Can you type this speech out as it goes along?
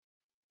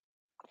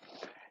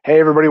Hey,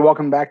 everybody,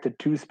 welcome back to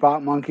Two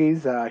Spot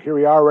Monkeys. Here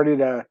we are ready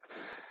to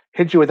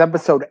hit you with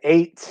episode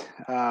 8.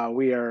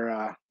 We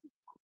are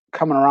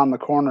coming around the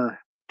corner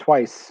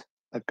twice,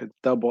 like a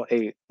double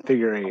eight,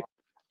 figure eight.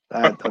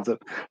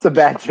 It's a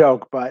bad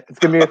joke, but it's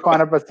going to be a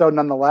fun episode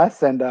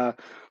nonetheless. And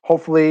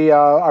hopefully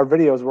our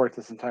videos work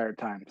this entire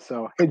time.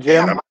 So, hey,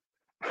 Jim, Yeah,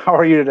 how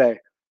are you today?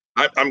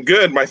 I'm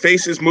good. My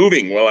face is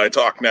moving while I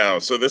talk now,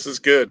 so this is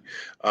good.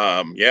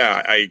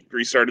 Yeah, I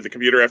restarted the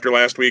computer after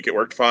last week. It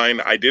worked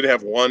fine. I did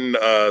have one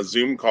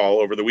Zoom call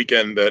over the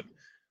weekend that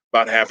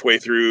about halfway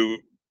through,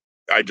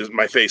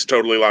 my face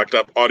totally locked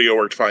up. Audio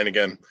worked fine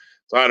again.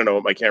 So I don't know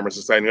what my camera's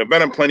deciding. I've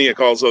been on plenty of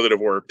calls though that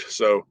have worked.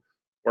 So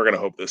we're gonna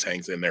hope this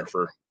hangs in there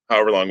for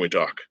however long we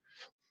talk.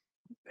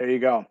 There you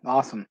go.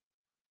 Awesome.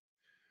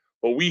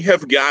 Well, we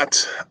have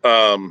got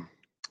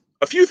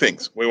a few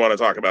things we want to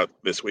talk about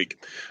this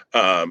week.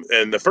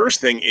 And the first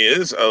thing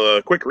is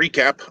a quick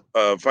recap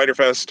of Fighter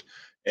Fest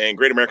and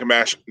Great American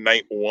Bash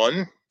Night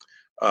 1.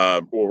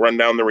 We'll run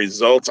down the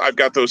results. I've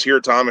got those here,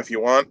 Tom, if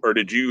you want, or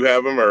did you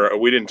have them, or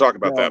we didn't talk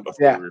about that No,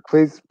 before yeah, we were.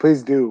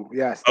 please do.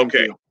 Yes, thank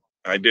Okay. you.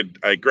 I did.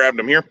 I grabbed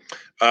them here.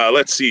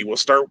 Let's see. We'll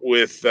start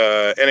with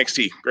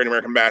NXT Great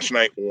American Bash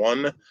Night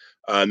 1.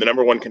 The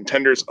number one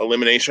contenders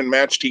elimination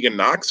match. Tegan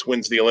Knox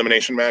wins the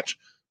elimination match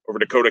over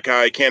Dakota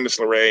Kai, Candice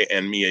LeRae,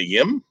 and Mia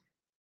Yim.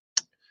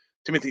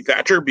 Timothy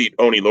Thatcher beat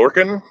Oni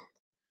Lorcan.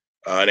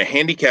 In a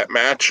handicap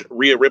match,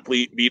 Rhea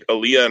Ripley beat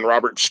Aaliyah and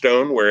Robert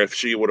Stone, where if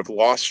she would have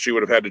lost, she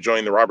would have had to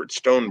join the Robert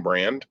Stone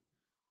brand.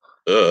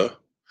 Uh,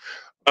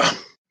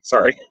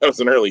 sorry, that was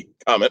an early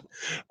comment.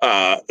 We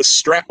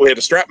had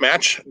a strap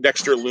match,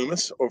 Dexter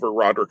Loomis over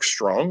Roderick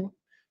Strong.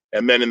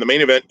 And then in the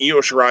main event,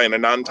 Io Shirai in a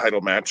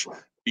non-title match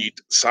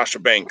beat Sasha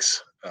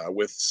Banks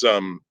with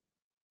some,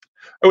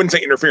 I wouldn't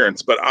say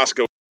interference, but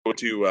Asuka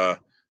to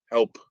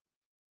help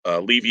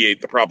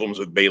alleviate the problems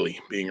with Bayley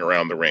being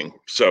around the ring.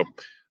 So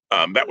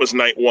that was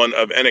night 1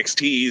 of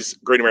NXT's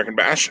Great American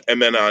Bash. And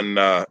then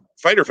on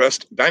Fighter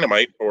Fest,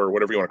 Dynamite, or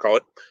whatever you want to call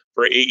it,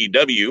 for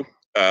AEW,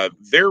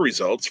 their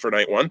results for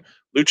night 1,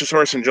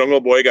 Luchasaurus and Jungle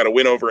Boy got a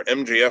win over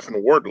MJF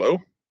and Wardlow.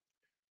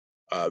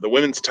 The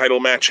women's title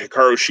match,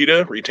 Hikaru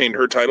Shida retained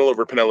her title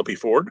over Penelope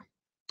Ford.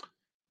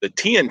 The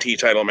TNT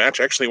title match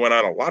actually went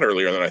on a lot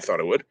earlier than I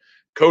thought it would.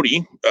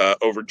 Cody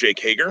over Jake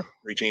Hager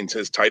retains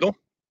his title.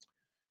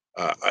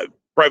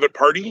 Private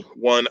Party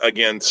won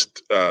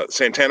against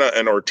Santana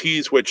and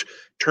Ortiz, which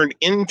turned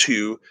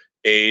into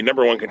a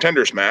number one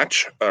contenders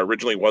match.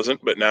 Originally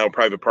wasn't, but now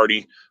Private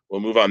Party will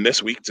move on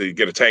this week to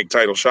get a tag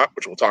title shot,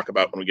 which we'll talk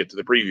about when we get to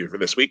the preview for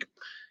this week.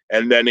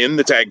 And then in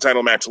the tag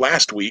title match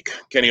last week,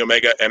 Kenny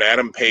Omega and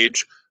Adam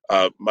Page,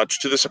 much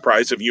to the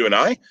surprise of you and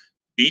I,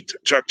 beat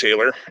Chuck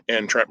Taylor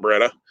and Trent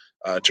Beretta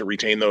to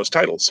retain those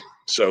titles.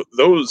 So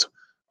those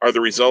are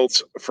the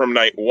results from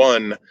night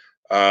 1.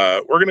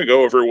 We're going to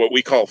go over what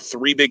we call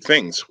 3 big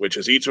things, which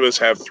is each of us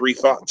have 3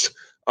 thoughts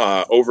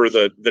over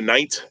the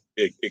night.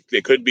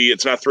 It could be,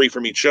 it's not 3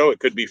 from each show. It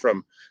could be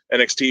from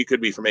NXT, it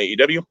could be from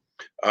AEW.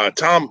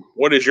 Tom,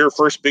 what is your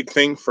first big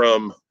thing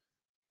from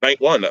night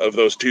 1 of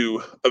those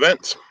 2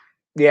 events?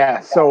 Yeah,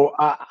 so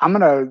I'm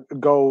gonna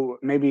go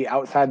maybe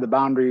outside the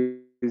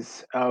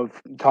boundaries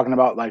of talking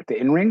about like the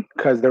in ring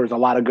because there was a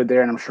lot of good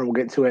there, and I'm sure we'll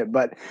get to it.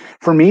 But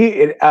for me,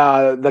 it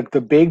like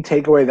the big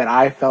takeaway that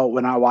I felt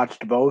when I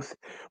watched both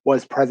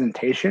was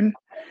presentation.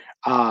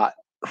 Uh,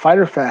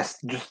 Fighter Fest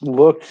just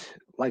looked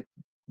like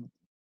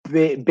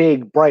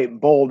big,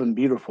 bright, bold, and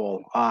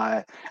beautiful.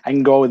 I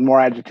can go with more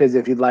adjectives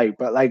if you'd like,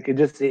 but like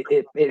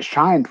it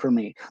shined for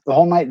me. The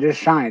whole night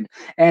just shined,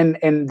 and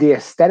the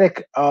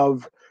aesthetic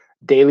of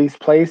Daly's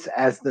place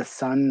as the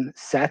sun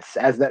sets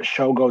as that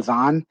show goes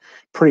on,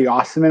 pretty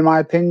awesome in my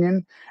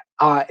opinion.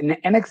 And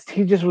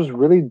NXT just was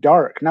really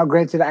dark. Now,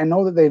 granted, I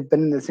know that they've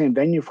been in the same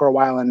venue for a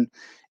while, and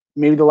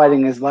maybe the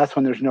lighting is less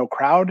when there's no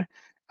crowd.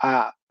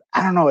 I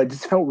don't know. It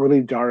just felt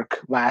really dark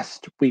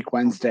last week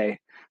Wednesday.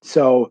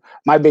 So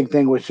my big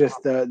thing was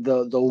just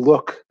the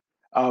look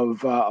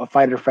of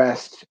Fighter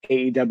Fest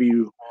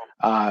AEW.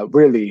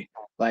 Really,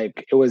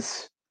 like it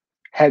was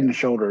head and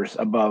shoulders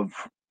above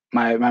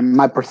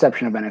my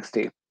perception of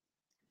NXT.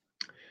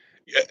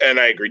 And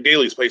I agree.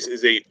 Daly's Place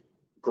is a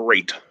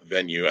great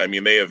venue. I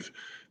mean, they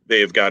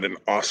have got an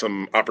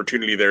awesome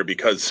opportunity there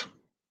because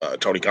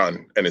Tony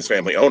Khan and his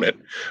family own it.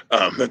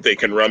 That they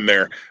can run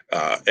there,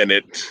 and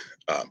it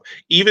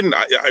even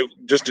I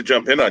just to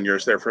jump in on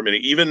yours there for a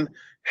minute. Even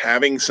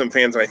having some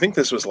fans, and I think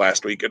this was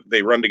last week.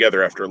 They run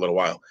together after a little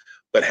while,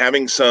 but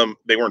having some,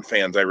 they weren't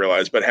fans, I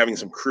realized, but having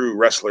some crew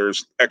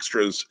wrestlers,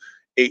 extras,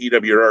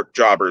 AEW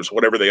jobbers,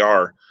 whatever they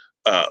are,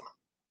 uh,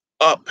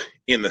 up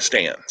in the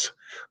stands,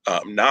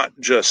 not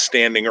just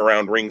standing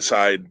around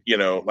ringside,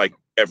 like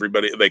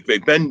everybody, like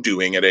they've been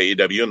doing at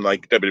AEW and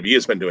like WWE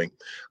has been doing,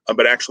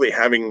 but actually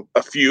having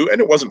a few,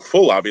 and it wasn't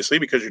full, obviously,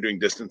 because you're doing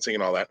distancing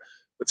and all that,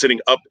 but sitting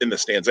up in the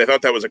stands. I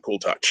thought that was a cool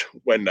touch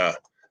when, I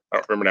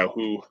don't remember now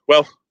who,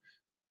 well,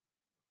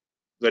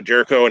 the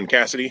Jericho and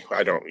Cassidy.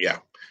 I don't, yeah.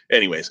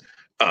 Anyways,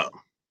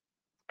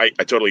 I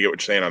totally get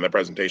what you're saying on that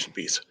presentation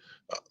piece.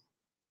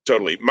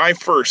 Totally. My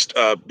first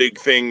big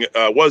thing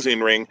was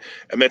in ring,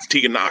 and that's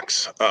Tegan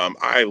Knox.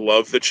 I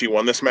love that she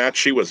won this match.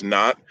 She was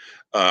not,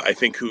 I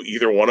think, who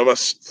either one of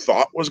us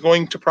thought was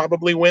going to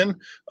probably win.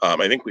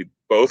 I think we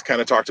both kind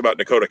of talked about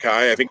Dakota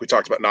Kai. I think we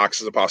talked about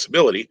Knox as a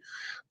possibility.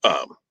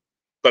 Um,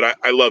 but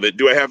I love it.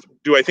 Do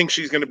I think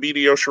she's going to beat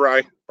Io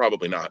Shirai?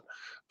 Probably not.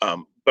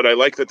 But I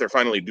like that they're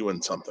finally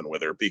doing something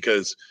with her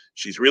because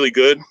she's really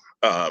good.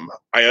 I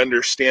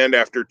understand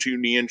after 2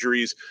 knee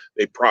injuries,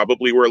 they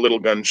probably were a little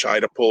gun shy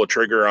to pull a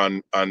trigger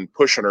on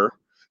pushing her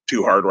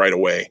too hard right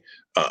away,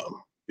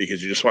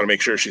 because you just want to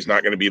make sure she's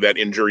not going to be that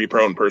injury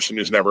prone person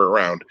who's never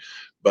around.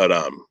 But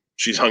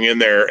she's hung in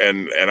there,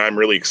 and I'm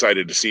really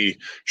excited to see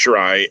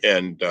Shirai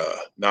and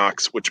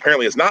Knox, which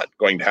apparently is not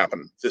going to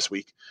happen this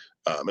week,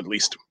 at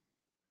least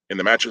in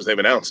the matches they've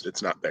announced.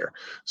 It's not there,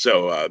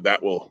 so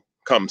that will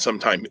come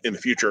sometime in the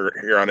future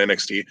here on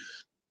NXT.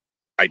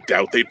 I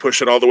doubt they'd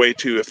push it all the way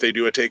to if they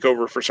do a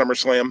takeover for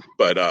SummerSlam,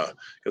 but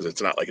because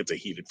it's not like it's a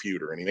heated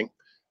feud or anything,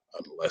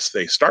 unless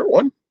they start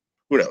one.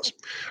 Who knows?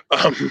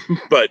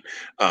 But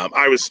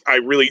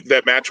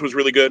that match was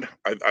really good.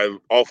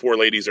 All 4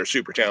 ladies are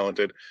super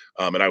talented,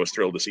 and I was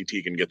thrilled to see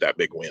Tegan get that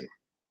big win.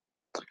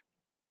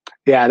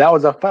 Yeah, that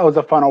was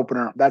a fun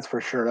opener. That's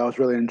for sure. That was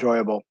really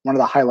enjoyable. One of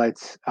the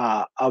highlights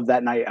of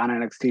that night on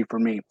NXT for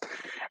me.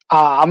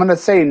 I'm gonna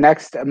say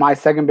next, my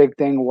second big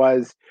thing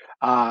was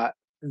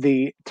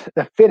the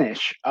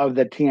finish of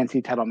the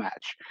TNT title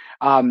match.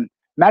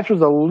 Match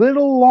was a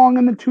little long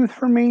in the tooth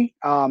for me.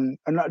 And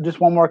just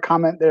one more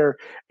comment there.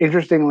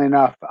 Interestingly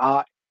enough,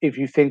 if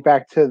you think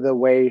back to the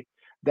way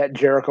that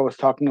Jericho was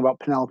talking about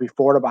Penelope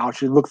Ford, about how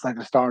she looks like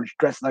a star and she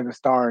dresses like a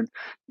star, and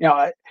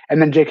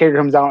and then Jake Hager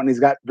comes out and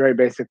he's got very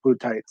basic blue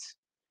tights.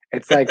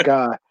 It's like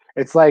the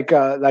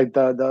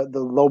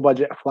low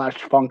budget Flash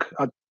Funk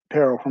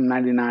apparel from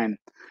 '99.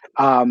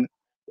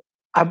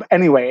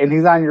 Anyway, and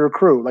he's on your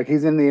crew, like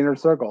he's in the inner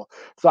circle.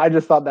 So I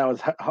just thought that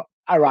was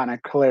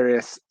ironic,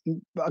 hilarious,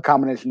 a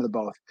combination of the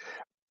both.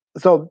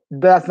 So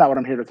that's not what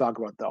I'm here to talk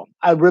about, though.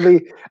 I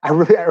really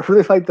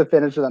like the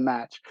finish of the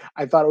match.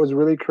 I thought it was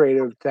really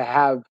creative to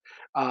have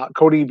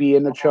Cody be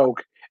in the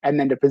choke and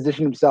then to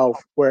position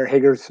himself where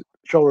Hager's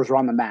shoulders were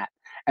on the mat,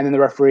 and then the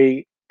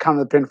referee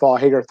counted the pinfall.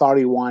 Hager thought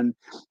he won.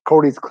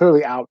 Cody's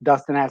clearly out.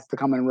 Dustin has to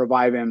come in and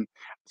revive him.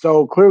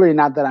 So clearly,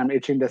 not that I'm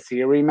itching to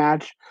see a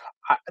rematch.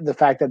 The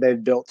fact that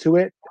they've built to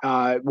it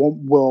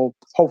will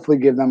hopefully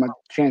give them a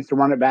chance to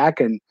run it back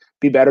and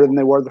be better than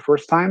they were the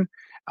first time.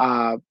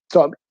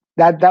 So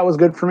that was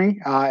good for me.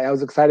 It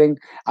was exciting.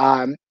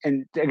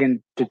 And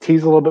again, to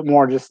tease a little bit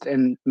more,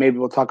 and maybe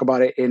we'll talk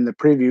about it in the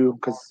preview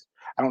because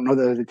I don't know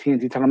that there's a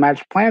TNT title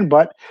match planned,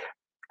 but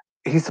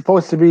he's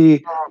supposed to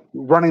be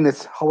running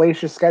this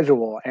hellacious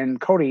schedule,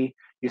 and Cody,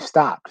 you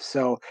stopped.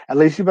 So at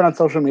least you've been on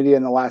social media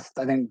in the last,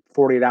 I think,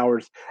 48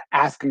 hours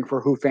asking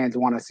for who fans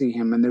want to see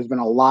him. And there's been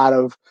a lot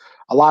of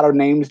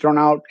names thrown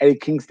out, Eddie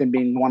Kingston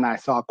being one I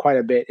saw quite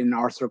a bit in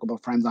our circle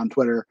of friends on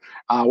Twitter,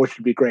 which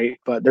would be great.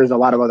 But there's a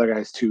lot of other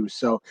guys too.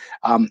 So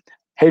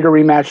Hager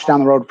rematch down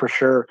the road for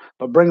sure.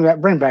 But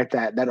bring back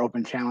that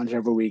open challenge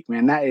every week,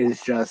 man. That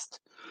is just,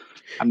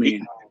 I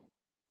mean.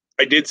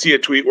 I did see a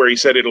tweet where he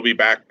said it'll be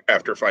back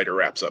after Fighter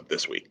wraps up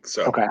this week.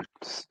 So, okay.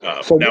 Now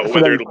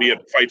whether it'll be a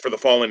Fight for the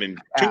Fallen in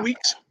 2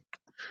 weeks.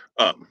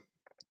 But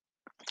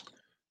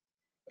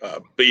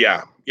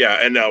yeah.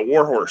 And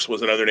Warhorse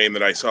was another name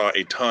that I saw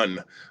a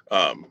ton.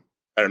 I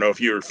don't know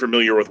if you're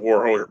familiar with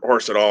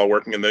Warhorse at all,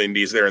 working in the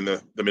Indies there in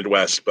the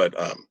Midwest, but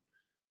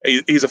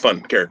he's a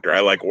fun character.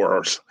 I like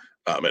Warhorse.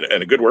 And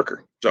a good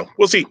worker. So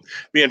we'll see.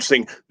 Be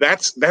interesting.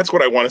 That's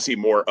what I want to see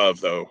more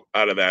of, though,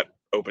 out of that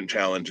open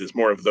challenge, is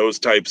more of those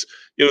types,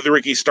 the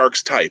Ricky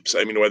Starks types.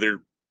 I mean,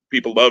 whether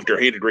people loved or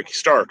hated Ricky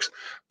Starks,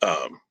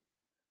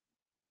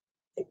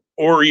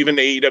 or even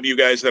AEW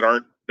guys that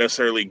aren't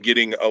necessarily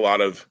getting a lot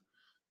of,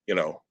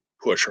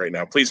 push right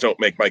now. Please don't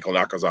make Michael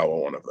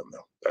Nakazawa one of them,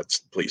 though. That's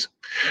please.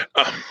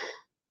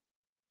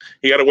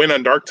 He got a win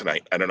on Dark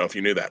tonight. I don't know if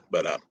you knew that,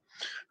 but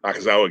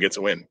Nakazawa gets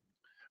a win.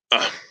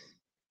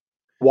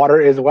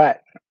 Water is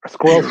wet.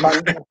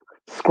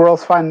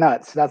 Squirrels find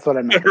nuts. That's what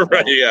I meant.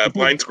 Right, yeah.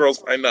 Blind squirrels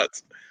find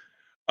nuts.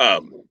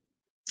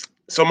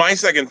 So my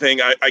second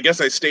thing, I guess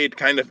I stayed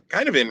kind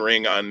of in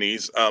ring on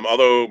these,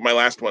 although my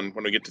last one,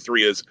 when we get to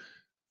 3, is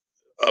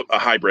a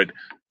hybrid.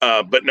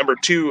 But number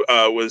 2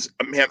 was,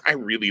 man, I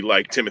really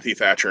like Timothy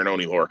Thatcher and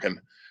Oney Lorcan.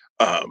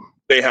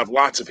 They have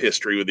lots of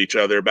history with each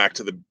other back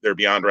to their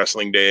Beyond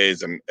Wrestling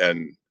days,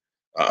 and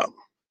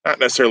not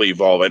necessarily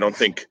Evolve. I don't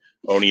think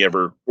Oney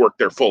ever worked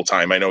there full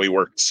time. I know he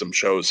worked some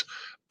shows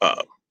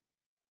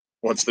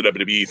once the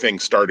WWE thing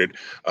started,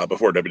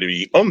 before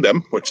WWE owned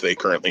them, which they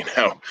currently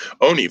now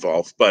own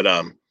Evolve. But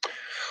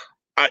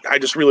I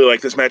just really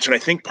like this match, and I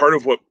think part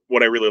of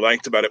what I really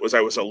liked about it was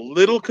I was a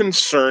little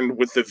concerned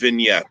with the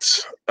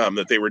vignettes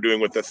that they were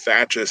doing with the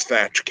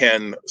Thatch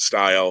Ken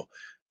style,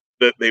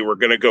 that they were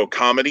going to go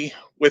comedy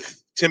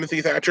with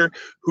Timothy Thatcher,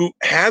 who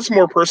has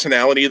more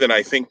personality than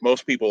I think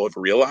most people have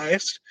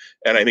realized.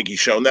 And I think he's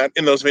shown that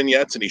in those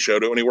vignettes, and he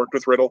showed it when he worked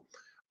with Riddle.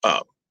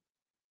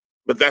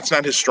 But that's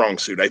not his strong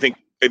suit. I think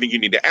I think you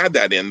need to add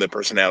that in the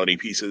personality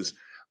pieces.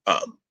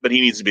 But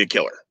he needs to be a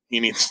killer. He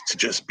needs to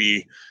just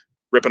be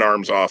ripping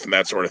arms off and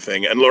that sort of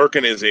thing. And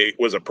Lorcan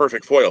was a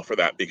perfect foil for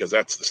that because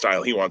that's the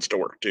style he wants to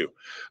work too.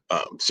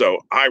 So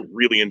I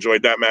really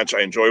enjoyed that match.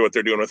 I enjoy what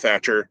they're doing with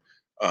Thatcher.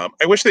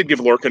 I wish they'd give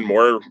Lorcan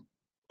more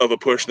of a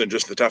push than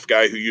just the tough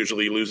guy who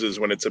usually loses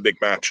when it's a big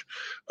match.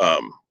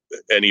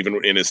 And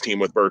even in his team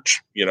with Birch,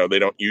 they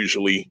don't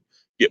usually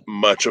get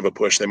much of a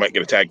push. They might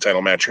get a tag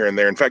title match here and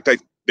there. In fact,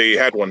 they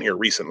had one here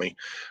recently.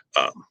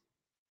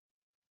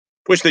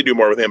 Wish they do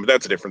more with him, but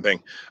that's a different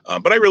thing.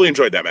 But I really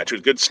enjoyed that match. It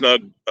was good,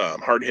 snug,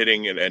 hard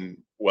hitting, and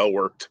well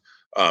worked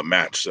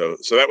match. So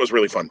that was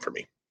really fun for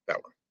me. That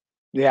one.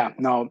 Yeah,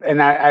 no,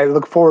 and I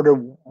look forward to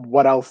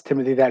what else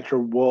Timothy Thatcher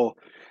will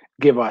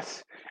give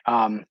us,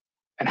 and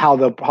how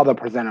they'll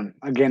present him.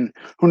 Again,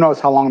 who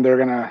knows how long they're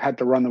gonna have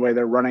to run the way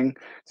they're running.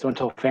 So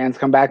until fans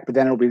come back, but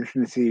then it'll be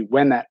interesting to see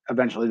when that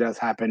eventually does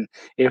happen,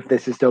 if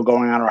this is still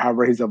going on or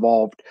however he's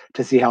evolved,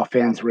 to see how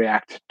fans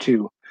react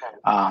to.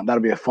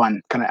 That'll be a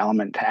fun kind of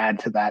element to add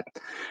to that.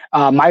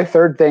 My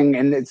third thing,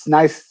 and it's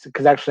nice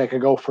because actually I could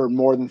go for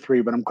more than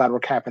three, but I'm glad we're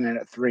capping it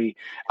at three.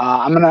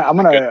 I'm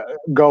gonna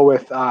go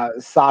with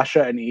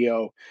Sasha and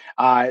Io.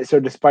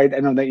 So despite, I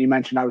know that you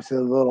mentioned obviously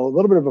a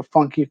little bit of a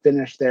funky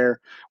finish there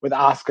with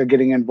Asuka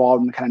getting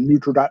involved and kind of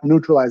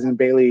neutralizing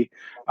Bayley,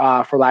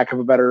 for lack of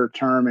a better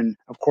term, and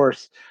of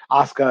course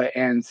Asuka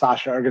and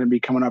Sasha are going to be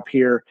coming up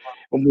here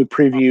when we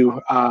preview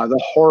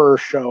the horror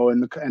show in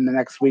the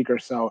next week or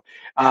so.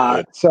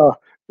 So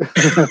the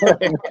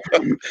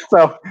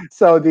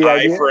eye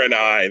idea for an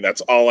eye.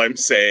 That's all I'm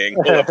saying.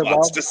 We'll have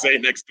lots to say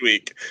next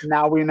week.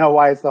 Now we know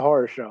why it's the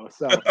horror show.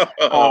 So,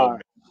 oh,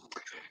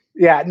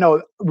 yeah,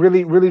 no,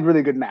 really, really,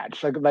 really good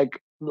match.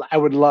 Like I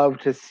would love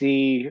to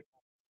see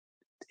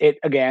it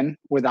again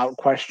without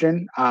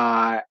question.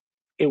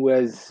 It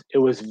was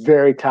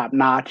very top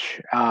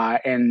notch,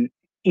 and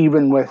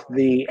even with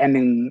the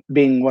ending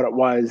being what it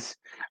was,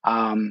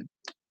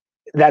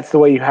 that's the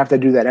way you have to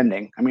do that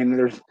ending. I mean,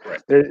 there's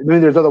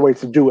other ways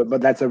to do it,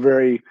 but that's a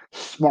very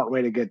smart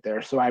way to get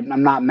there. So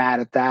I'm not mad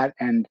at that,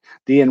 and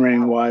the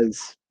in-ring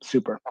was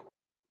super.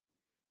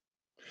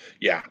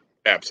 Yeah,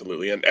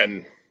 absolutely.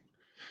 And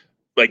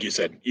like you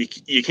said,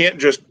 you can't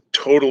just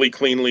totally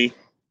cleanly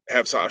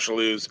have Sasha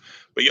lose,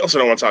 but you also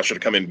don't want Sasha to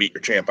come in and beat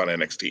your champ on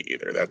NXT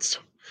either. That's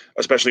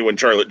especially when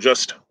Charlotte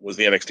just was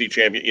the NXT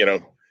champion. You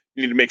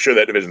need to make sure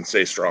that division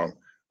stays strong,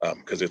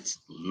 because it's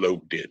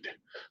loaded.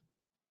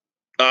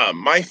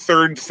 My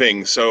third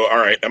thing. So, all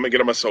right, I'm gonna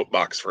get on my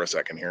soapbox for a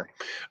second here,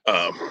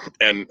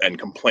 and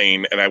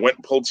complain. And I went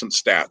and pulled some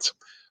stats.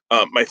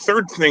 My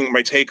third thing,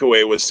 my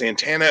takeaway was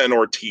Santana and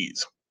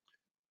Ortiz.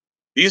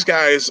 These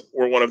guys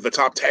were one of the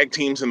top tag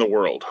teams in the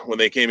world when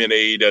they came into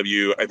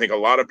AEW. I think a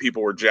lot of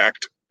people were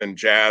jacked and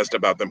jazzed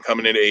about them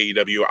coming into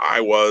AEW.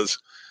 I was.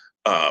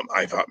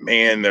 I thought,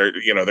 man, they're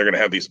going to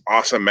have these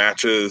awesome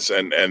matches,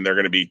 and they're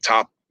going to be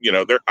top.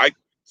 I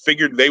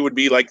figured they would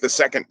be like the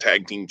second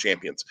tag team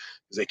champions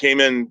because they came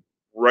in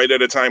right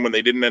at a time when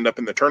they didn't end up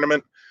in the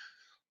tournament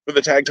for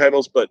the tag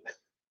titles, but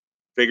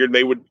figured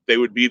they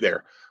would be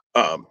there.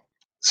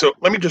 So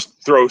let me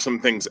just throw some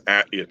things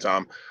at you,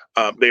 Tom.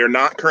 They are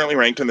not currently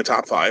ranked in the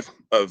top 5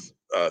 of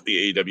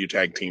the AEW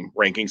tag team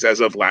rankings as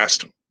of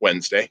last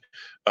Wednesday.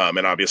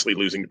 And obviously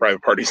losing to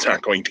Private Party is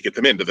not going to get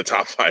them into the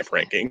top 5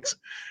 rankings.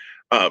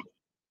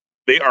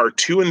 They are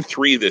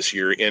 2-3 this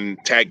year in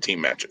tag team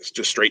matches,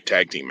 just straight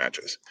tag team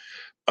matches.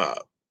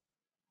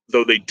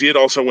 Though they did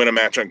also win a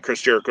match on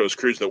Chris Jericho's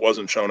cruise that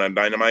wasn't shown on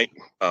Dynamite.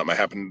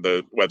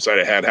 The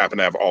website I had happened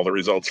to have all the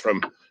results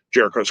from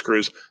Jericho's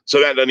cruise.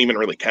 So that doesn't even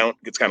really count.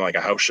 It's kind of like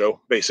a house show,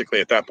 basically,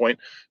 at that point.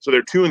 So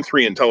they're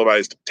 2-3 in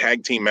televised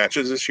tag team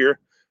matches this year.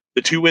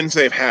 The 2 wins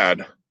they've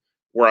had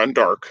were on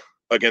Dark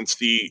against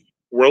the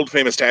world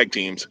famous tag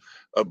teams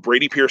of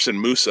Brady Pearson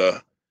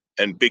Musa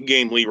and Big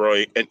Game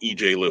Leroy and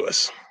EJ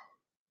Lewis.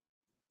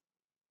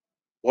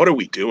 What are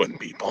we doing,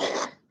 people?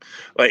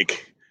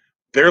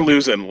 They're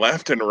losing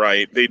left and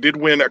right. They did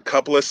win a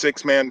couple of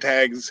 6-man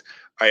tags.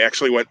 I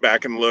actually went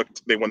back and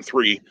looked. They won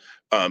 3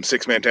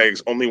 6-man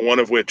tags, only one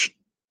of which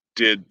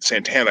did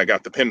Santana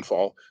got the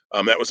pinfall.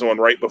 That was the one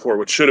right before,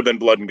 which should have been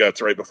Blood and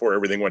Guts, right before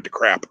everything went to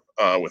crap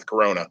with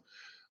Corona.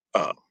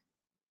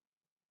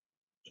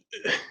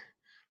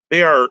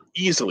 They are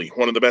easily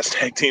one of the best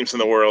tag teams in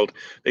the world.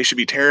 They should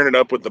be tearing it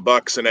up with the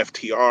Bucks and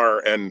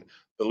FTR and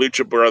the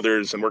Lucha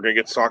Brothers, and we're going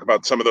to get to talk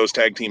about some of those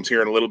tag teams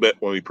here in a little bit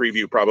when we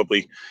preview,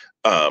 probably,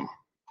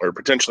 or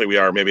potentially we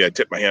are. Maybe I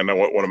tip my hand on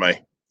what one of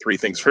my 3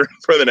 things for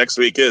the next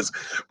week is,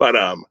 but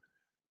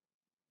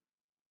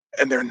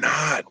and they're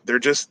not. They're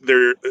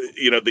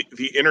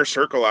the inner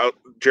circle out.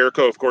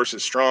 Jericho, of course,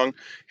 is strong.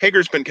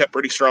 Hager's been kept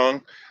pretty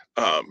strong.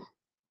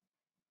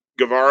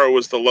 Guevara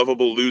was the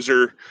lovable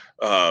loser,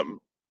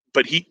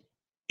 but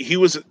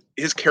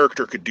his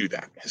character could do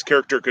that. His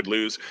character could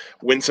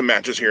win some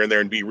matches here and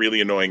there, and be really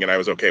annoying, and I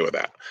was okay with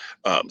that.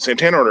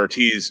 Santana and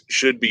Ortiz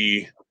should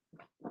be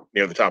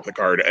near the top of the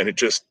card, and it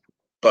just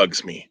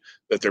bugs me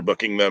that they're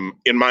booking them,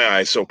 in my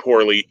eyes, so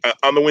poorly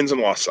on the wins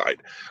and loss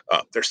side.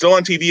 They're still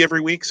on TV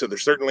every week, so they're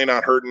certainly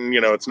not hurting.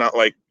 It's not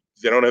like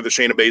they don't have the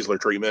Shayna Baszler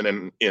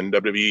treatment in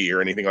WWE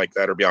or anything like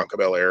that, or Bianca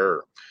Belair,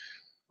 or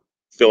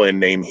fill-in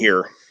name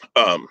here.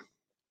 But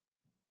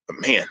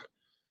man,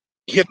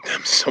 get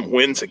them some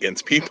wins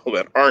against people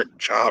that aren't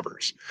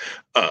jobbers.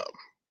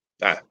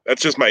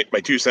 That's just my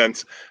 2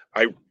 cents.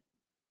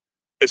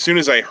 As soon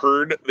as I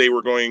heard they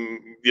were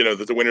going,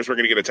 that the winners were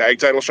going to get a tag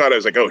title shot, I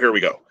was like, oh, here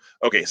we go.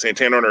 Okay,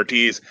 Santana and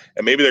Ortiz,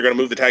 and maybe they're going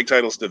to move the tag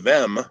titles to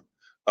them,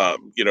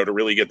 to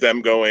really get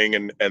them going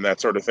and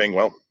that sort of thing.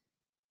 Well,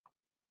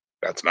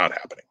 that's not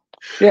happening.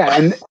 Yeah,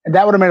 and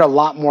that would have made a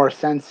lot more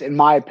sense, in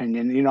my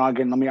opinion.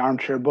 Again, let me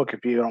armchair book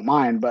if you don't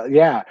mind. But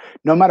yeah,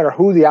 no matter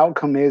who the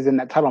outcome is in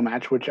that title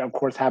match, which of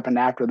course happened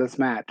after this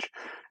match,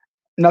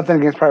 nothing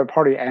against Private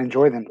Party. I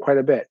enjoy them quite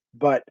a bit.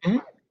 But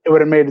it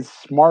would have made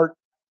smart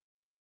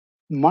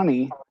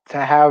money to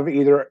have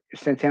either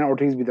Santana or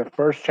Ortiz be the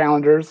first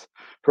challengers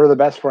for the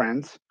best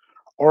friends,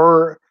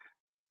 or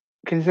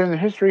considering the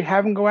history,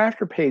 have them go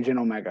after Paige and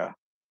Omega.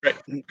 Right.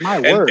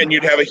 My word. And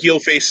you'd have a heel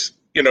face,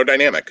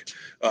 dynamic.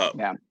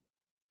 Yeah.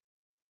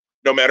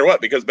 No matter what,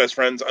 because best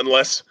friends,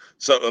 unless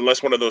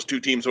one of those two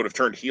teams would have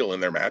turned heel in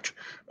their match,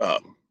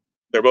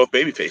 they're both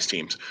babyface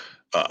teams.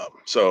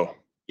 So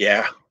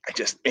yeah,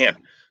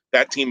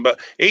 that team. But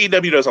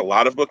AEW does a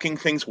lot of booking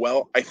things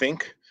well, I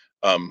think,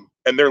 and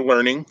they're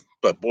learning.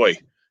 But boy,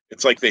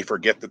 it's like they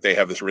forget that they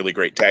have this really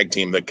great tag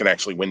team that can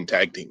actually win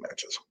tag team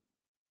matches.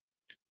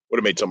 Would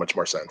have made so much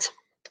more sense.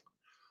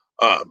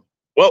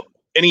 Well,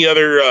 any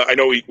other? I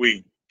know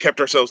we kept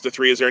ourselves to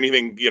 3. Is there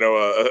anything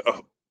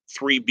a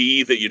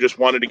 3B that you just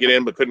wanted to get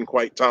in but couldn't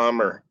quite,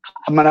 Tom? Or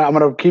I'm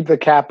gonna keep the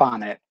cap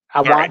on it.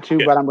 I want to,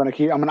 but I'm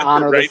gonna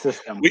honor the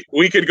system.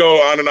 We could go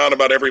on and on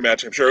about every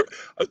match, I'm sure.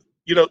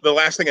 The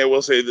last thing I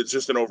will say that's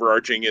just an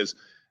overarching is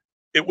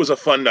it was a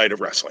fun night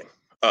of wrestling.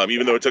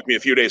 Even though it took me a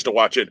few days to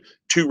watch it,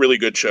 2 really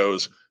good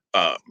shows.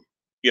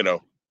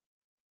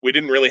 We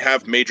didn't really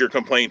have major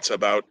complaints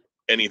about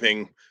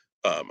anything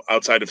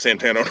outside of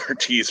Santana and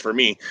Ortiz for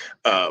me.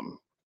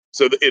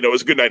 So it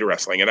was a good night of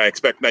wrestling, and I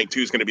expect night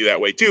 2 is going to be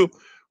that way too,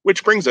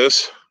 which brings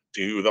us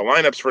to the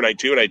lineups for night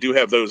 2, and I do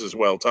have those as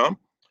well, Tom.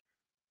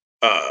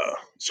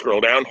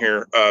 Scroll down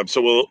here.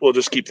 So we'll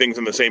just keep things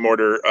in the same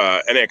order.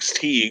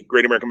 NXT,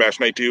 Great American Bash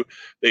Night 2,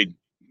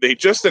 they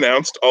just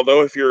announced,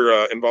 although if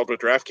you're involved with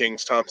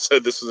DraftKings, Tom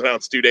said this was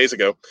announced 2 days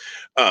ago,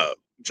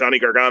 Johnny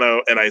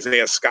Gargano and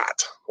Isaiah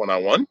Scott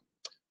one-on-one.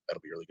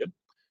 That'll be really good.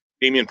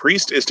 Damian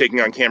Priest is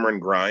taking on Cameron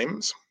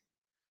Grimes.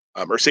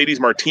 Mercedes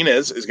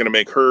Martinez is going to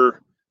make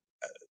her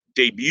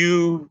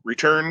debut,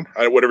 return,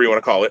 whatever you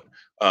want to call it.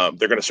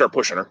 They're going to start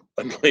pushing her,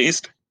 at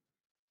least.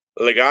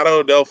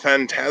 Legado del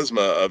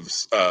Fantasma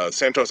of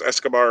Santos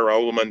Escobar,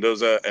 Raul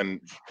Mendoza, and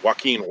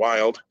Joaquin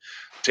Wilde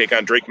take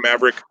on Drake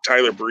Maverick,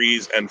 Tyler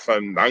Breeze, and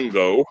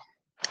Fandango.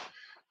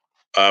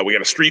 We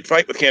got a street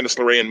fight with Candice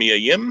LeRae and Mia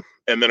Yim.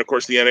 And then, of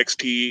course, the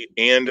NXT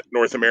and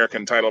North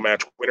American title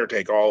match, winner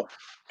take all,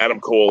 Adam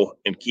Cole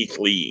and Keith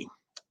Lee.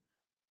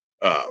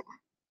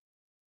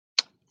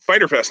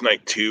 Fyter Fest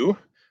Night 2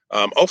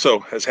 also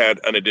has had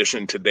an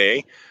addition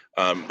today.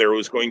 There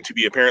was going to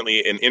be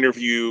apparently an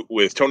interview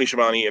with Tony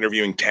Schiavone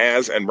interviewing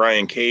Taz and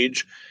Brian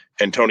Cage.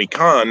 And Tony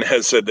Khan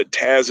has said that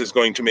Taz is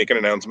going to make an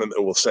announcement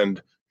that will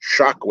send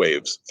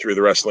shockwaves through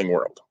the wrestling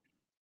world.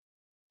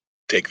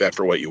 Take that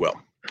for what you will.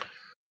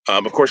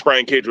 Of course,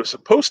 Brian Cage was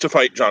supposed to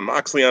fight Jon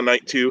Moxley on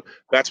night 2.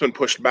 That's been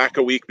pushed back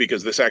a week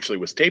because this actually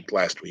was taped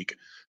last week.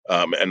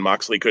 And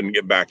Moxley couldn't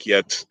get back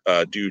yet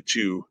due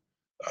to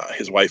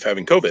his wife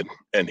having COVID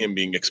and him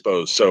being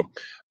exposed. So,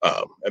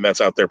 and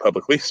that's out there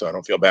publicly, so I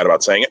don't feel bad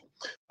about saying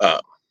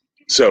it.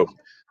 So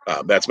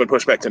that's been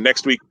pushed back to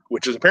next week,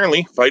 which is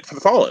apparently Fight for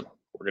the Fallen.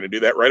 We're going to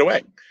do that right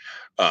away.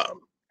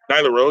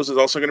 Nyla Rose is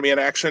also going to be in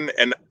action,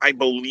 and I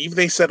believe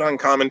they said on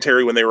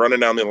commentary when they were running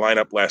down the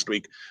lineup last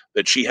week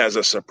that she has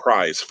a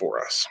surprise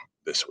for us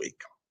this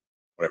week,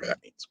 whatever that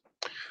means.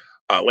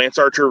 Lance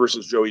Archer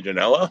versus Joey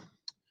Janela.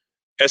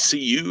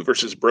 SCU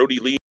versus Brody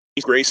Lee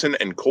Grayson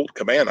and Colt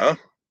Cabana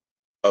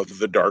of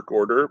the Dark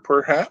Order,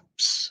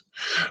 perhaps.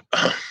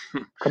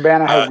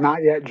 Cabana has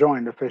not yet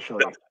joined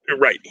officially.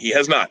 Right, he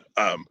has not.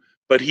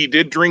 But he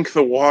did drink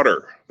the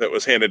water that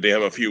was handed to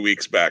him a few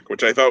weeks back,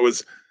 which I thought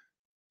was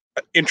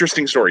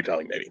interesting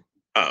storytelling, maybe.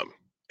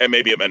 And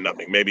maybe it meant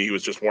nothing. Maybe he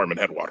was just warm and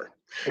had water.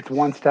 It's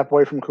one step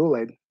away from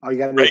Kool-Aid. All you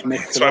got to do is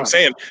mix it up. That's what I'm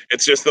saying.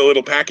 It's just the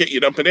little packet. You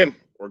dump it in.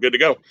 We're good to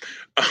go.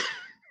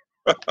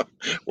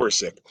 We're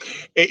sick.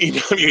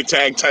 AEW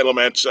tag title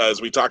match,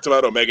 as we talked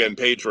about, Omega and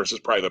Page versus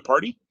Private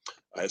Party.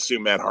 I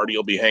assume Matt Hardy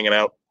will be hanging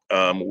out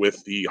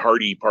with the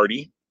Hardy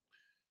Party.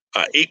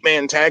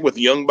 8-man tag with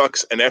the Young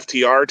Bucks and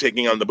FTR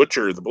taking on the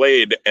Butcher, the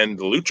Blade, and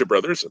the Lucha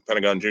Brothers,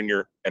 Pentagon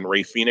Jr. and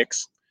Rey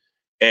Fenix.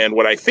 And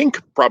what I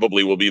think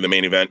probably will be the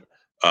main event,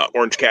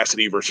 Orange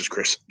Cassidy versus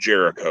Chris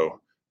Jericho.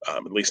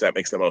 At least that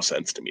makes the most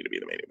sense to me to be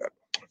the main event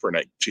for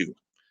night 2.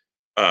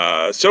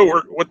 So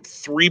we're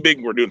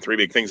doing 3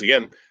 big things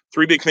again.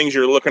 3 big things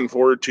you're looking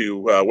forward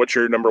to. What's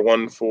your number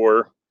 1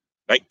 for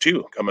night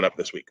 2 coming up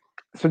this week?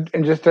 So,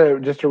 and just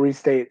to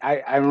restate,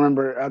 I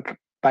remember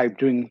by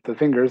doing the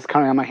fingers,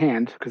 counting on my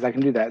hand because I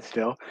can do that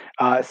still.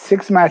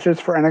 6 matches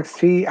for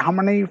NXT. How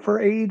many for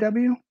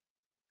AEW?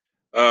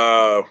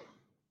 Uh,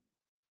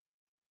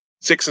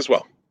 6 as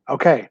well.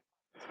 Okay,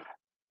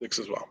 6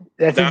 as well.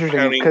 that's Not interesting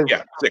counting, because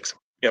yeah, 6.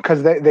 Yep.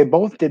 they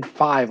both did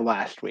 5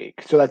 last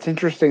week. So that's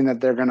interesting that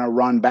they're going to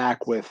run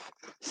back with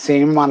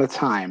same amount of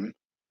time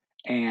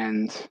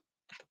and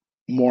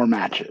more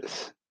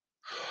matches.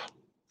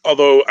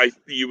 Although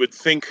you would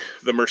think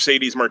the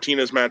Mercedes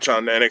Martinez match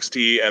on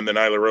NXT and the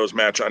Nyla Rose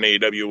match on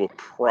AEW will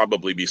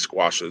probably be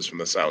squashes from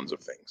the sounds of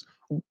things.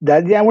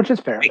 Which is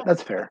fair.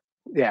 That's fair.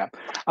 Yeah.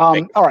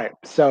 All right.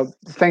 So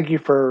thank you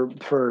for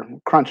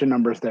crunching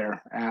numbers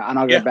there, and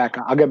I'll get back.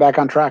 I'll get back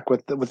on track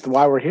with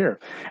why we're here.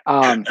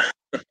 I'm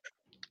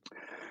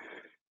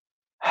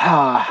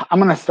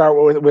gonna start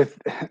with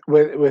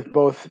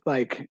both.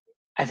 Like,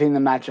 I think the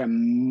match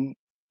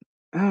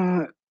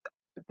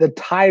the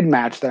Tide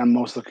match that I'm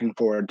most looking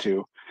forward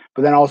to,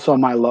 but then also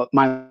my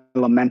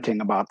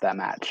lamenting about that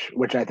match,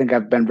 which I think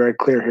I've been very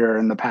clear here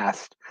in the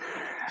past.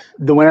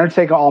 The winner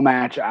take all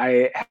match,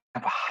 I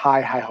have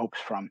high hopes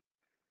from,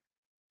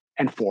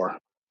 and for.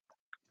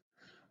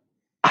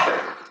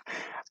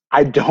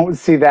 I don't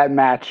see that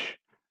match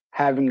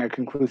having a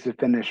conclusive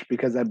finish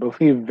because I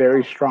believe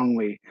very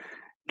strongly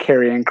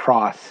Karrion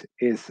Kross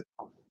is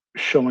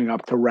showing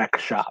up to wreck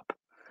shop.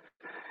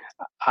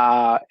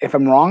 If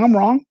I'm wrong, I'm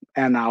wrong,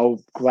 and I'll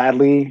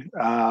gladly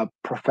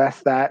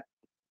profess that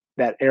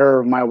error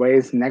of my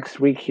ways next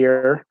week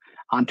here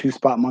on Two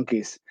Spot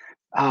Monkeys.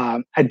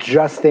 I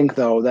just think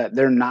though that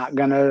they're not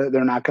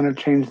gonna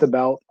change the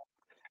belt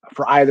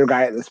for either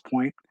guy at this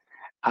point.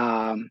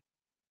 And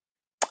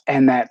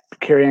that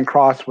Karrion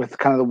Kross, with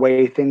kind of the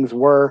way things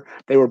were,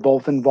 they were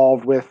both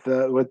involved with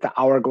the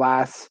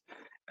hourglass.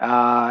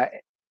 I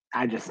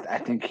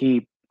think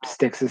he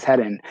sticks his head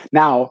in.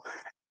 Now,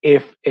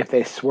 if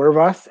they swerve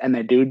us and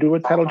they do a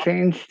title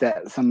change,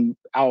 that some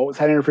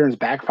outside interference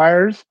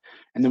backfires,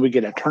 and then we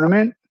get a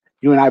tournament,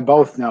 you and I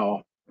both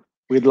know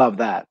we'd love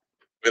that.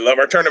 We love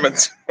our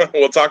tournaments.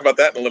 We'll talk about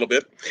that in a little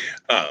bit.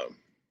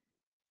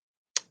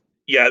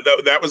 Yeah,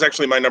 that was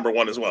actually my number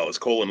one as well, is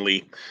Cole and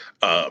Lee.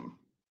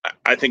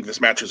 I think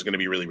this match is going to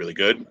be really, really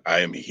good. I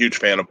am a huge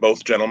fan of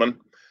both gentlemen.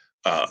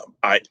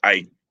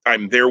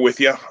 I'm there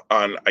with you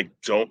on. I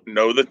don't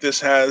know that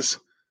this has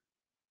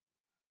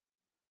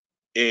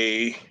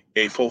a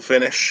full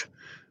finish.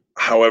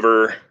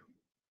 However,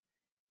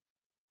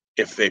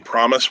 if they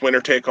promise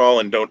winner take all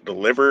and don't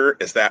deliver,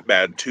 is that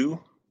bad too?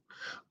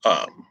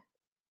 I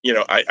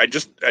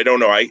don't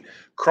know.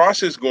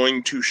 Kross is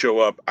going to show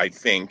up, I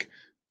think,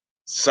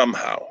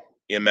 somehow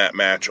in that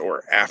match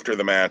or after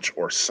the match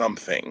or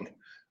something.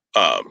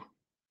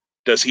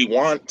 Does he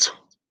want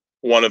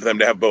one of them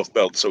to have both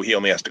belts so he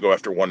only has to go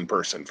after one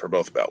person for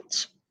both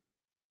belts?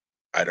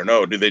 I don't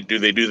know. Do they do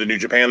the New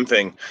Japan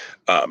thing?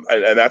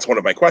 And that's one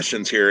of my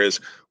questions here is,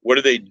 what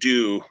do they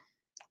do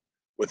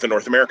with the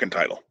North American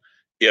title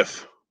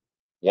if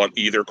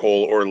either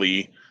Cole or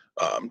Lee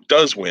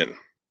does win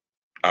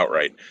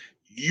outright?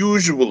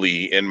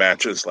 Usually in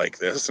matches like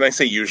this, and I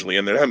say usually,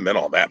 and there haven't been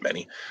all that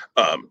many,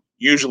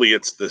 usually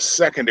it's the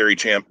secondary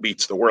champ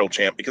beats the world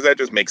champ, because that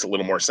just makes a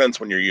little more sense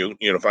when you're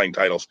unifying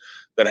titles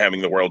than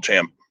having the world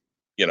champ,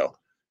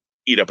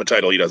 eat up a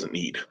title he doesn't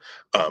need.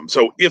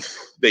 So if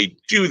they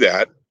do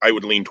that, I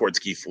would lean towards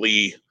Keith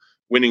Lee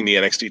winning the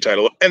NXT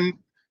title. And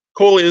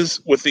Cole is,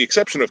 with the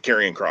exception of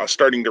Karrion Kross,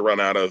 starting to run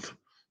out of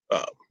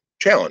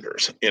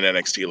challengers in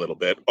NXT a little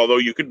bit. Although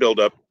you could build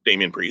up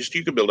Damian Priest,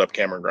 you could build up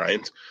Cameron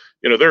Grimes.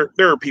 There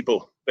are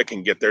people that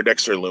can get there.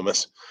 Dexter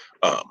Lumis.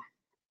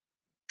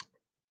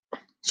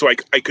 So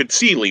I could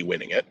see Lee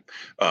winning it.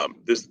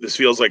 This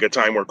feels like a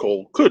time where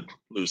Cole could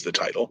lose the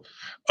title.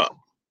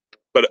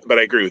 But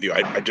I agree with you.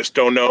 I just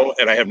don't know,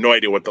 and I have no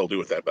idea what they'll do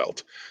with that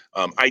belt.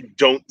 I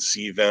don't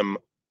see them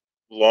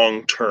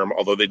long term,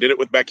 although they did it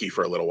with Becky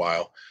for a little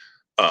while.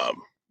 I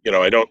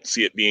don't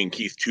see it being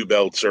Keith 2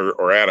 belts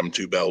or Adam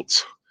 2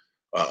 belts.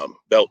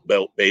 Belt,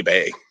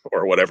 bay,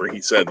 or whatever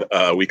he said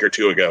a week or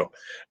two ago.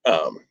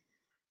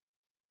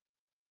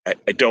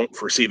 I don't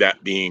foresee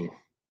that being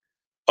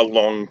a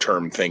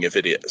long-term thing if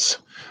it is.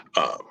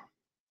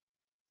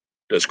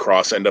 Does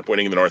Kross end up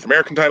winning the North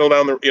American title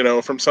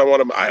from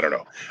someone? I don't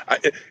know.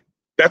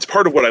 That's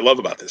part of what I love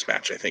about this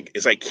match, I think,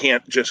 is I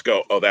can't just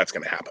go, oh, that's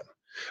going to happen.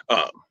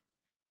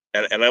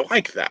 And I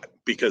like that,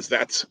 because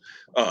that's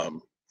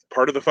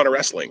part of the fun of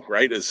wrestling,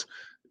 right? Is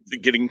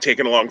getting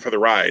taken along for the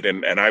ride.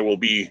 And I will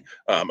be,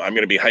 I'm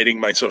going to be hiding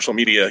my social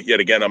media yet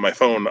again on my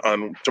phone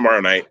on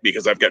tomorrow night,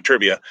 because I've got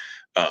trivia,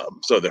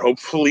 so that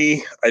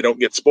hopefully I don't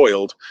get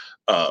spoiled.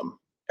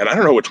 And I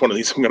don't know which one of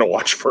these I'm going to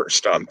watch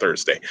first on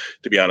Thursday,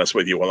 to be honest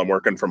with you, while I'm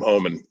working from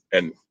home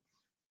and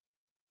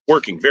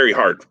working very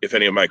hard. If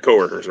any of my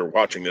coworkers are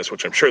watching this,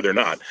 which I'm sure they're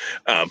not,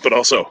 but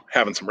also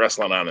having some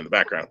wrestling on in the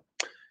background.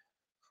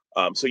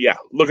 So yeah,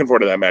 looking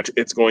forward to that match.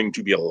 It's going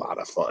to be a lot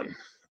of fun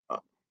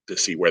to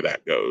see where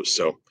that goes.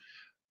 So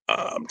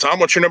Tom,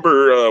 what's your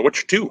number? What's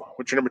your two?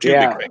 What's your number two big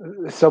Yeah.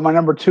 thing? So my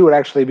number two would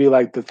actually be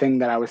like the thing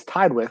that I was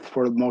tied with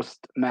for the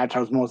most match I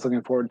was most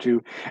looking forward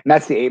to, and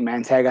that's the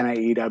 8-man tag on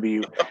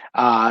AEW.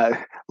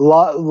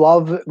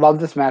 Love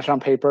this match on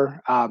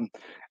paper.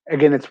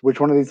 Again, it's which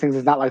one of these things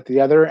is not like the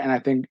other, and I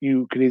think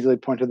you could easily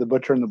point to the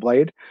Butcher and the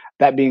Blade.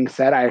 That being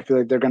said, I feel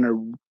like they're going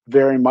to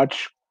very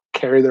much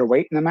carry their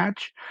weight in the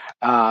match.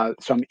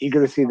 So I'm eager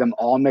to see them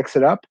all mix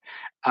it up.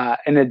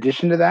 In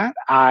addition to that,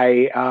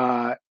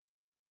 I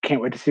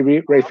can't wait to see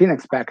Ray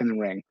Phoenix back in the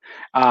ring.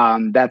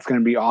 That's going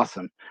to be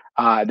awesome.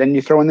 Then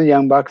you throw in the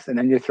Young Bucks, and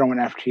then you throw in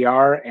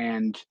FTR,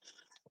 and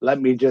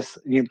let me just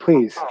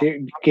please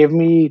give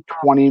me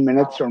 20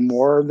 minutes or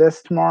more of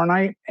this tomorrow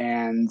night,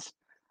 and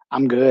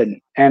I'm good.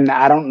 And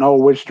I don't know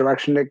which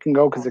direction it can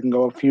go because it can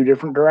go a few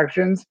different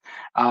directions.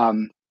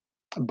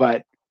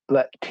 But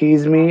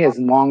tease me as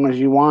long as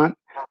you want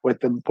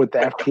with the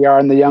FTR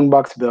and the Young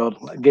Bucks build.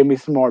 Give me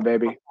some more,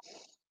 baby.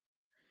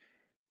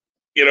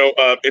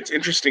 It's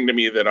interesting to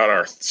me that on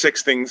our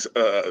six things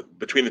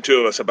between the two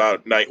of us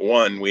about night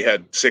one, we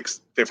had six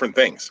different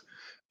things.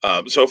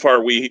 So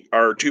far, we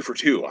are 2 for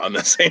 2 on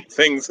the same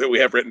things that we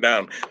have written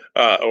down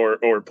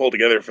or pulled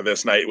together for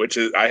this night, which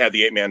is I had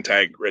the 8-man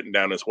tag written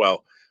down as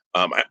well.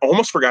 I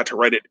almost forgot to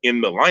write it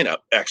in the lineup,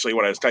 actually,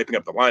 when I was typing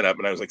up the lineup,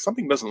 and I was like,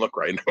 something doesn't look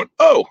right. And I went,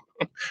 oh,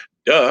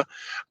 duh.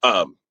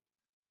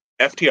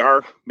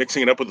 FTR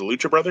mixing it up with the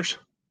Lucha Brothers?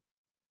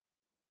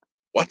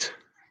 What?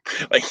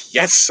 Like,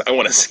 yes, I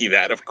want to see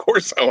that. Of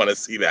course, I want to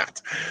see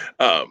that.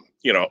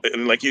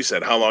 And like you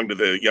said, how long do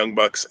the Young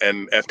Bucks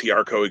and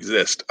FTR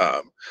coexist?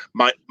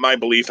 My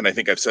belief, and I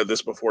think I've said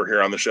this before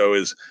here on the show,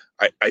 is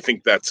I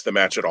think that's the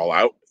match at All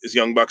Out is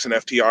Young Bucks and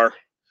FTR.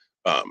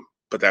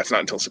 But that's not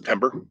until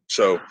September,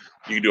 so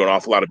you can do an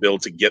awful lot of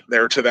build to get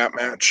there to that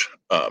match.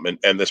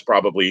 And this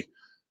probably,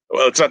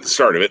 well, it's not the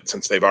start of it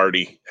since they've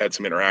already had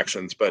some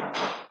interactions, but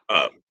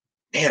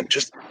man,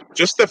 just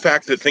the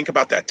fact that think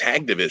about that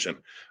tag division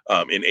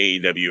in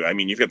AEW. I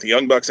mean, you've got the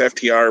Young Bucks,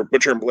 FTR,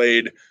 Butcher and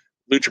Blade,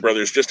 Lucha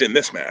Brothers just in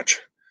this match.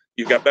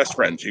 You've got Best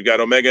Friends. You've got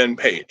Omega and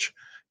Page.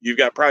 You've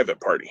got Private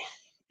Party.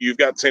 You've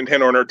got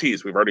Santana and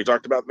Ortiz. We've already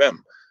talked about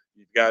them.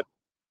 You've got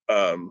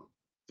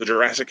the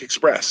Jurassic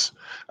Express.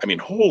 I mean,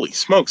 holy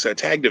smokes, that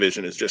tag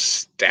division is just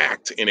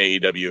stacked in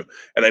AEW.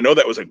 And I know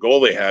that was a goal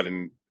they had,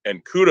 and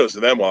kudos to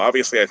them. Well,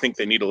 obviously, I think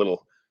they need a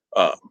little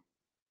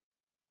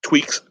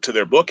tweaks to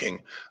their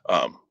booking.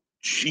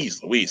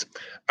 Jeez Louise.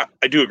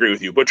 I do agree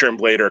with you. Butcher and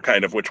Blade are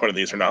kind of which one of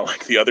these are not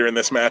like the other in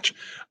this match.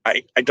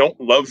 I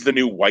don't love the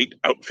new white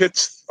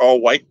outfits,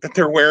 all white that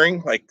they're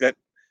wearing. Like that,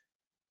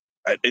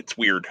 it's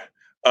weird.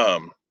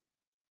 The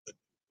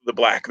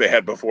black they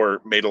had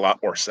before made a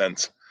lot more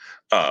sense.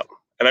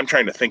 And I'm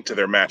trying to think to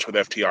their match with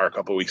FTR a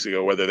couple weeks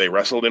ago, whether they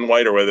wrestled in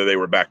white or whether they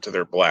were back to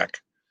their black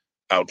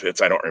outfits.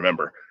 I don't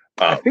remember.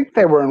 I think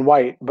they were in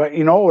white, but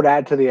you know what would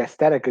add to the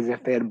aesthetic is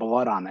if they had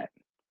blood on it.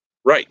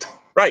 Right,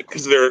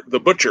 because they're the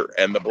Butcher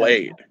and the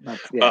Blade.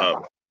 Yeah.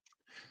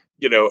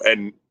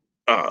 And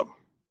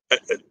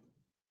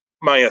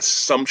my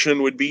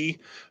assumption would be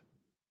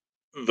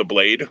the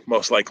Blade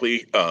most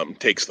likely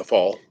takes the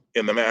fall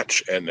in the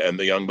match, and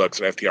the Young Bucks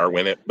and FTR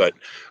win it. But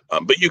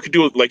you could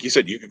do it, like you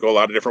said, you could go a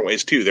lot of different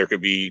ways too. There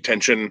could be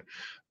tension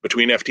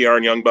between FTR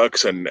and Young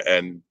Bucks,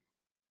 and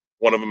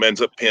one of them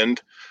ends up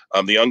pinned.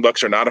 The Young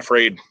Bucks are not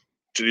afraid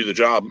to do the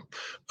job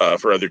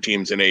for other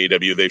teams in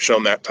AEW. They've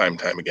shown that time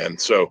again.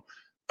 So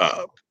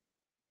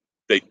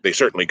they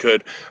certainly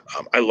could.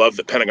 I love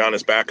that Pentagon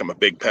is back. I'm a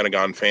big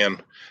Pentagon fan.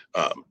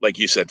 Like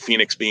you said,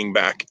 Phoenix being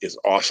back is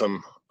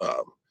awesome.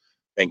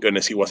 Thank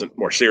goodness he wasn't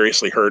more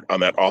seriously hurt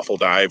on that awful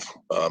dive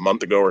a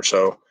month ago or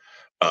so.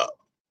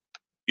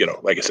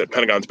 Like I said,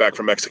 Pentagon's back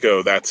from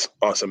Mexico. That's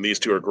awesome. These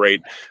two are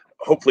great.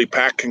 Hopefully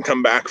Pac can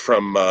come back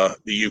from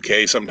the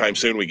UK sometime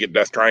soon. We get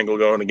Death Triangle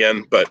going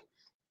again, but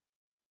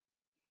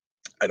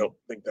I don't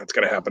think that's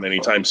going to happen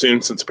anytime soon,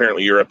 since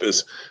apparently Europe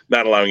is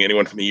not allowing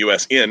anyone from the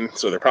U.S. in,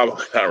 so they're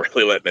probably not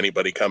really letting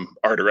anybody come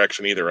our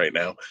direction either right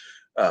now.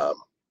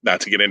 Not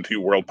to get into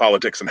world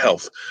politics and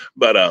health,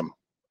 but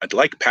I'd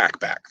like Pac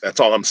back. That's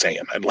all I'm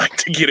saying. I'd like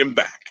to get him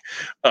back.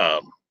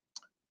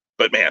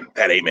 But man,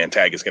 that 8-man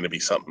tag is going to be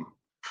something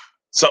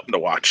to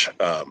watch.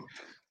 I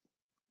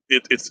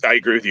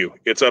agree with you.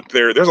 It's up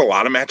there. There's a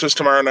lot of matches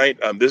tomorrow night.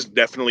 This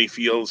definitely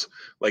feels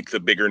like the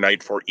bigger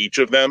night for each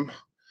of them.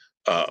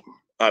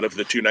 Out of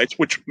the two nights,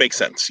 which makes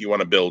sense. You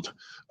want to build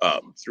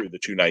through the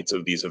two nights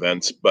of these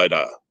events, but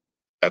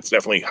that's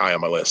definitely high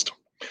on my list.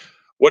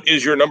 What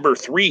is your number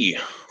 3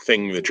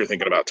 thing that you're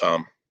thinking about,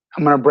 Tom?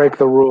 I'm going to break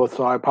the rules,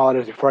 so I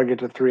apologize before I get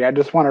to 3. I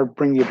just want to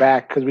bring you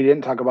back because we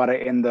didn't talk about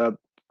it in the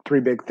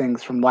 3 big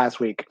things from last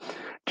week.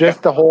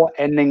 Just the whole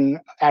ending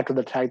after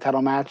the tag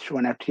title match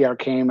when FTR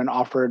came and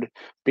offered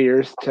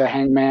beers to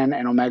Hangman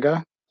and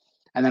Omega,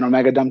 and then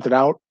Omega dumped it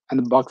out, and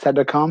the Bucks had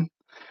to come.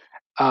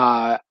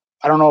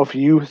 I don't know if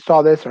you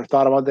saw this or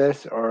thought about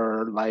this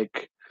or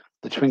like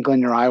the twinkle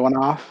in your eye went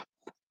off,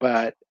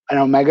 but an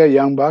Omega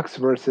Young Bucks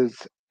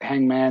versus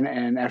Hangman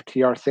and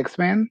FTR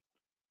 6-man.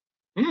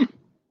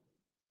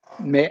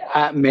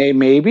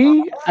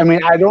 Maybe. I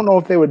mean, I don't know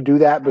if they would do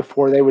that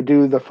before they would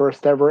do the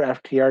first ever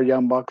FTR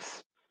Young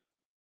Bucks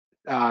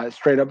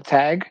straight up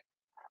tag,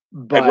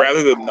 I'd but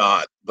rather them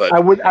not, but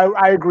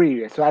I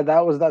agree. So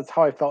that's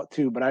how I felt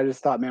too. But I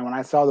just thought, man, when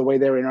I saw the way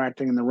they were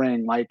interacting in the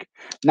ring, like,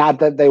 not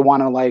that they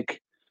want to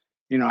like,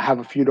 have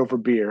a feud over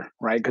beer,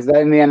 right? Because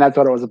in the end, that's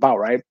what it was about,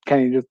 right?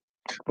 Kenny just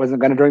wasn't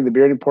going to drink the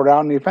beer, and he poured it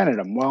out, and he offended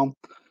him. Well,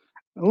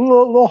 a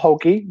little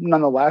hokey,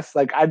 nonetheless.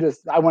 Like, I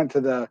went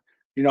to the,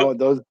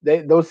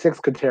 those six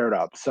could tear it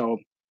up. So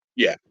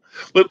yeah,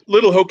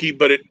 little hokey,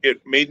 but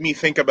it made me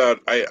think about.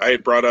 I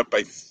had brought up.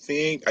 I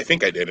think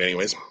I did,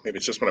 anyways. Maybe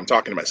it's just when I'm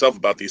talking to myself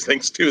about these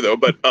things too, though.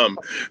 But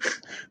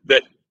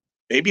that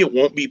maybe it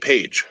won't be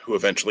Paige who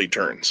eventually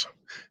turns.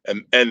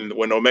 And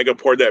when Omega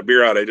poured that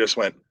beer out, I just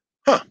went,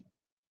 huh,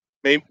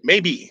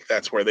 maybe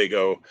that's where they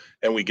go,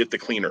 and we get the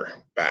cleaner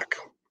back.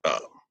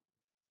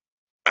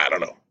 I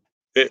don't know.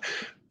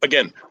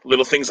 Again,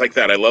 little things like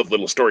that. I love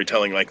little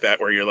storytelling like that,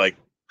 where you're like,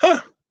 huh,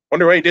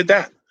 wonder why he did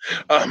that.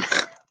 Um,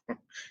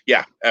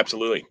 yeah,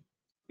 absolutely.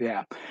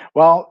 yeah.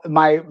 Well,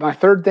 my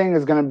third thing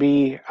is going to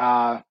be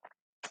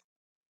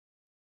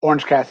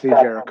Orange Cassidy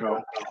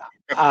Jericho.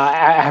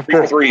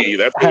 After Three,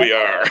 that's who we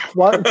are.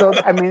 well, so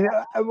I mean,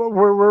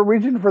 we're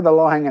reaching for the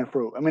low hanging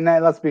fruit. I mean,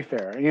 let's be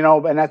fair,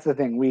 and that's the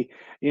thing.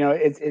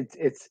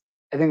 It's.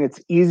 I think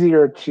it's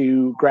easier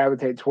to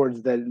gravitate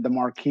towards the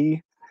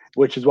marquee,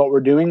 which is what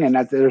we're doing, and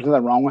there's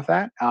nothing wrong with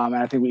that. And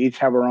I think we each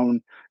have our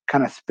own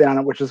kind of spin on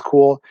it, which is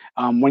cool.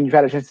 When you've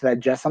had a chance to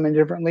digest something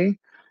differently,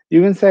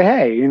 you can say,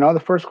 hey, the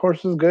first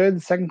course was good,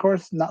 the second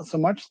course not so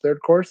much, third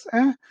course,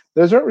 the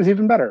dessert was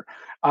even better.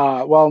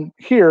 Well,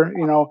 here,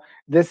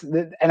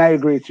 and I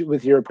agree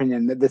with your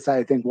opinion that this,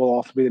 I think, will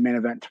also be the main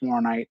event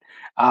tomorrow night.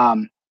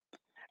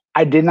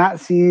 I did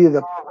not see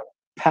the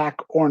Pac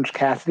Orange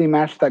Cassidy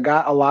match that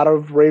got a lot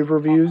of rave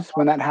reviews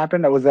when that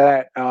happened. Was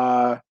that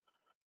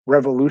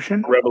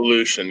Revolution?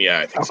 Revolution, yeah,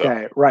 I think so.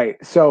 Okay, right.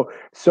 So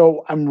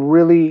I'm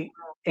really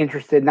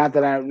interested. Not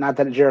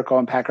that Jericho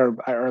and Pac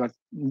are like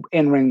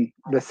in ring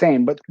the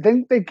same, but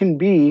they can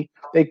be.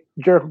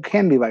 Jericho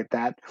can be like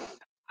that.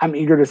 I'm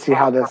eager to see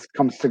how this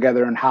comes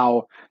together and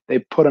how they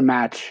put a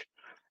match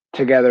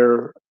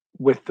together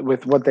with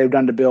what they've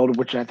done to build,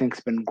 which I think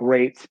has been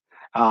great.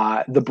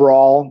 The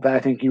brawl that I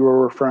think you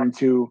were referring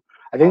to,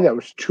 I think that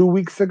was 2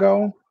 weeks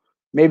ago.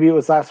 Maybe it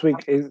was last week.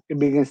 It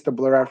begins to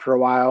blur after a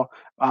while.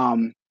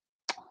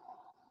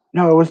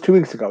 No, it was 2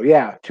 weeks ago.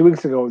 Yeah, 2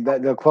 weeks ago.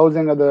 The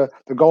closing of the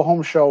go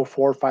home show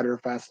for Fighter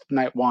Fest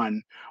night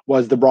one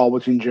was the brawl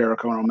between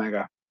Jericho and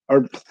Omega,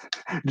 or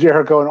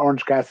Jericho and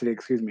Orange Cassidy,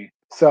 excuse me.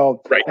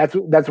 So Right.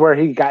 that's where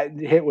he got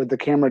hit with the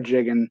camera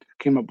jig and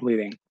came up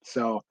bleeding.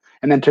 So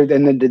and then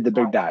did the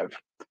big dive.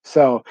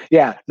 So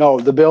yeah, no,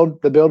 the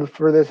build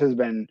for this has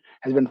been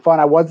fun.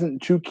 I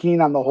wasn't too keen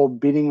on the whole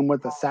beating him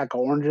with a sack of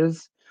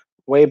oranges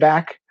way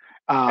back.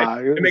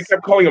 And they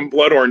kept calling them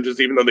blood oranges,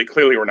 even though they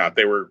clearly were not.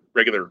 They were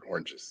regular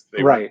oranges.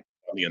 They were on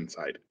the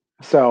inside.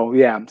 So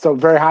yeah, so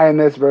very high in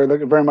this.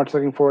 Very much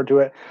looking forward to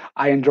it.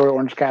 I enjoy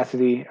Orange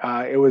Cassidy.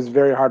 It was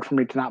very hard for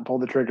me to not pull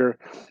the trigger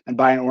and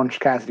buy an Orange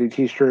Cassidy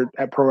T-shirt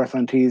at Pro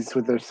Wrestling Tees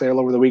with their sale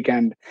over the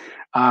weekend.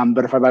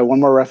 But if I buy one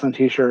more wrestling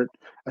T-shirt,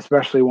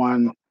 especially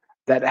one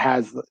that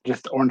has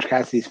just Orange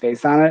Cassidy's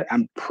face on it,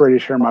 I'm pretty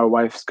sure my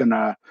wife's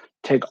gonna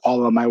take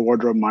all of my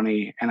wardrobe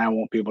money and I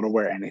won't be able to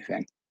wear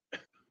anything.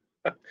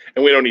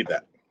 And we don't need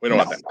that. We don't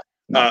want that.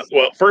 No.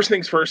 Well, first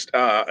things first,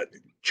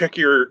 check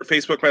your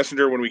Facebook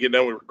Messenger when we get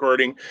done with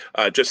recording.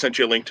 Just sent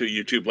you a link to a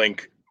YouTube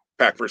link,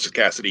 Pac versus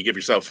Cassidy. Give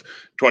yourself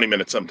 20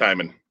 minutes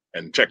sometime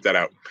and check that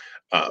out.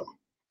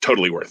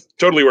 Totally worth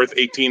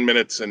 18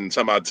 minutes and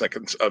some odd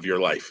seconds of your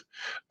life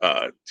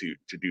to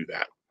do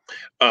that.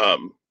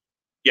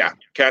 Yeah,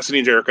 Cassidy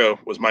and Jericho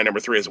was my number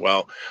 3 as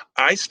well.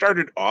 I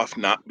started off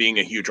not being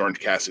a huge Orange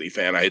Cassidy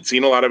fan. I had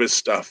seen a lot of his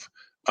stuff.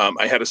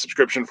 I had a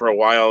subscription for a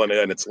while, and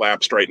it's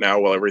lapsed right now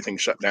while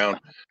everything's shut down.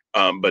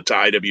 But to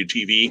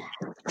IWTV,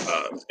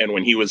 and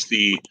when he was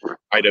the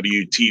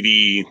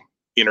IWTV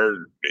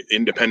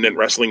Independent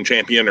Wrestling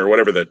Champion, or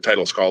whatever the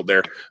title's called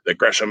there, that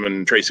Gresham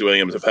and Tracy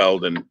Williams have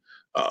held, and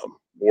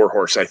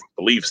Warhorse, I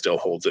believe, still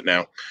holds it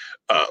now.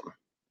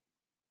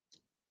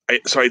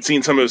 So I'd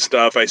seen some of his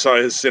stuff. I saw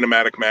his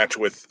cinematic match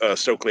with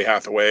Stokely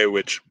Hathaway,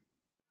 which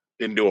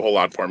didn't do a whole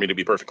lot for me, to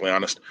be perfectly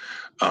honest.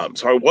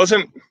 So I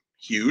wasn't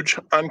huge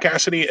on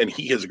Cassidy, and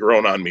he has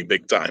grown on me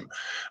big time,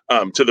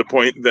 to the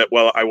point that,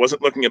 well, I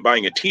wasn't looking at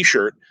buying a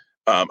T-shirt.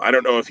 I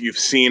don't know if you've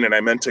seen, and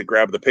I meant to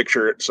grab the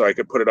picture so I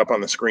could put it up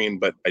on the screen,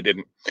 but I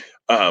didn't.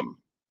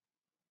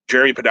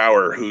 Jerry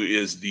Padower, who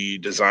is the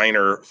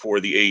designer for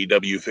the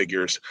AEW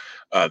figures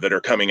that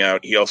are coming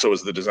out. He also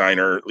was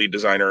the lead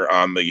designer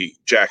on the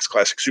Jakks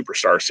Classic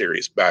Superstar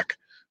series back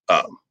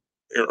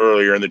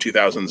earlier in the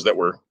 2000s that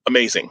were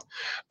amazing.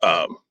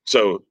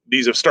 So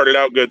these have started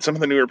out good. Some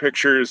of the newer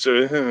pictures,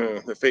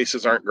 the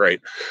faces aren't great,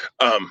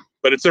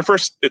 but it's their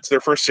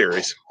first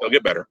series. They'll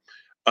get better.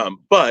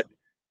 But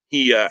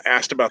he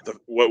asked about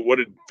what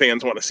did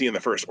fans want to see in the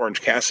first Orange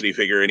Cassidy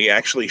figure, and he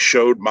actually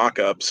showed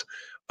mock-ups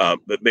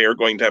that they are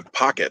going to have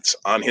pockets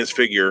on his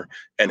figure,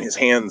 and his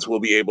hands will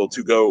be able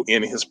to go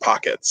in his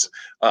pockets.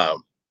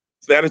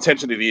 That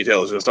attention to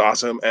detail is just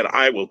awesome, and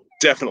I will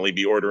definitely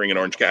be ordering an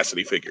Orange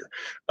Cassidy figure.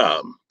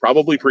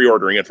 Probably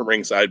pre-ordering it from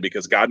Ringside,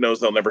 because God knows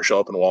they'll never show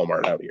up in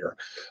Walmart out here.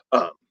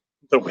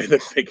 The way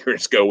that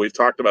figures go, we've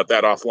talked about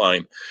that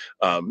offline.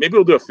 Maybe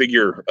we'll do a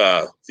figure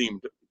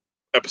themed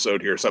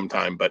episode here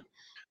sometime, but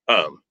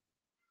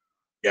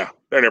yeah,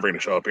 they're never going to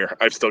show up here.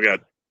 I've still got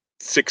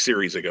 6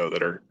 series ago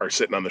that are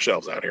sitting on the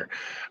shelves out here.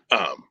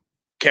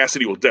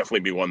 Cassidy will definitely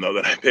be one, though,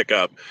 that I pick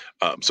up.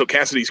 So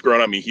Cassidy's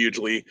grown on me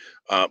hugely.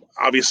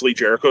 Obviously,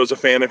 Jericho's a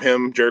fan of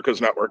him.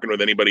 Jericho's not working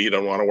with anybody he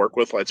doesn't want to work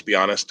with, let's be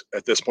honest,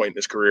 at this point in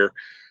his career.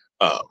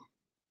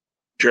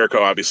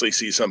 Jericho obviously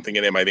sees something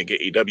in him. I think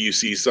AEW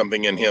sees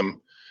something in him.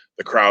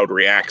 The crowd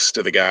reacts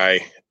to the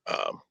guy.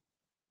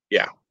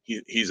 Yeah,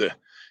 he's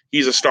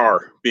a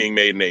star being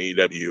made in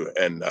AEW,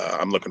 and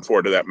I'm looking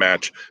forward to that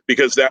match,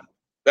 because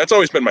that's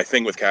always been my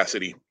thing with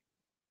Cassidy.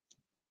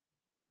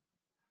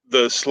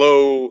 The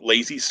slow,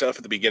 lazy stuff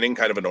at the beginning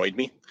kind of annoyed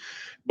me.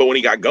 But when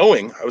he got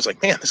going, I was like,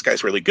 man, this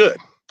guy's really good.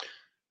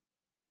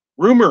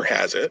 Rumor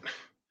has it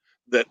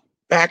that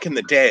back in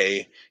the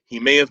day, he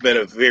may have been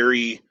a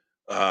very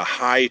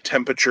high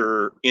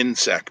temperature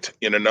insect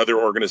in another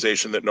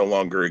organization that no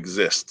longer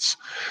exists,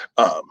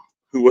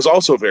 who was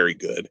also very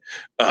good.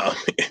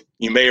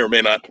 You may or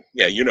may not.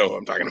 Yeah, you know who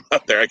I'm talking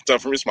about there. I can tell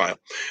from your smile.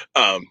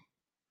 I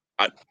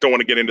don't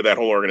want to get into that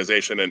whole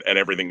organization and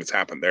everything that's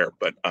happened there,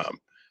 but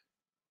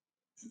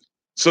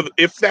so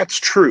if that's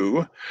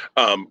true,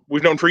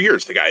 we've known for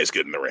years the guy is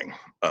good in the ring.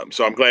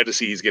 So I'm glad to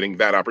see he's getting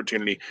that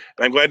opportunity,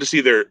 and I'm glad to see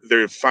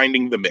they're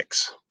finding the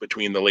mix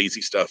between the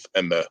lazy stuff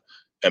and the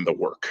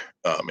work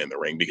in the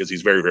ring, because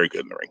he's very, very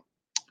good in the ring.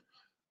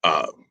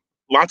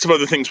 Lots of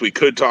other things we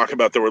could talk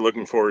about that we're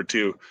looking forward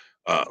to,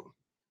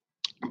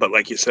 but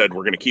like you said,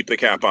 we're going to keep the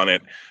cap on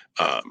it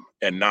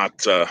and not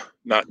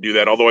do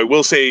that. Although I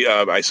will say,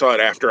 I saw it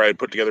after I had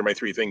put together my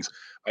 3 things.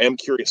 I am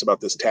curious about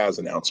this Taz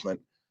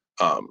announcement.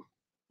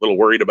 Little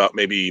worried about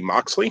maybe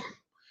Moxley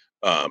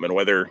and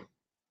whether,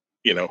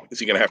 is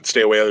he going to have to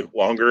stay away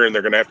longer and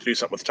they're going to have to do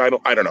something with the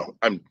title? I don't know.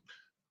 I'm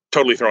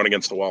totally thrown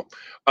against the wall.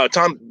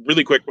 Tom,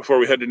 really quick before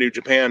we head to New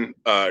Japan,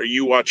 are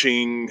you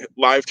watching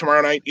live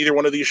tomorrow night, either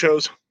one of these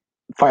shows?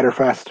 Fighter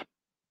Fest.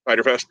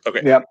 Fighter Fest?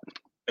 Okay. Yep.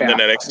 And then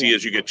NXT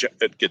as you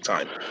get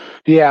time.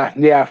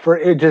 Yeah. For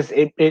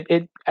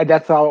it,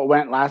 that's how it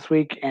went last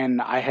week,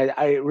 and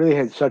I really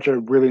had such a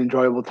really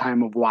enjoyable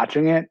time of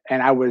watching it.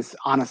 And I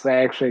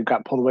actually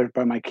got pulled away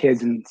by my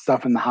kids and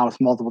stuff in the house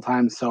multiple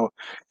times. So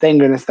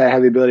thank goodness that I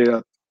had the ability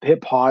to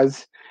hit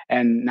pause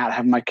and not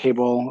have my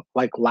cable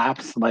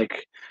lapse.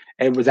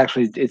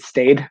 It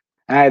stayed.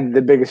 And I had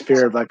the biggest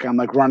fear of I'm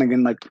running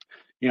and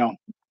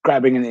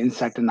grabbing an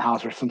insect in the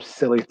house or some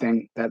silly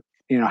thing that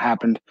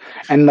happened,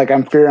 and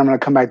I'm fearing I'm going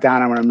to come back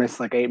down. I'm going to miss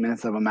 8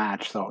 minutes of a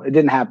match. So it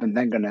didn't happen,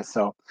 thank goodness.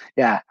 So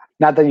yeah,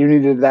 not that you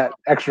needed that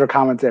extra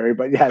commentary,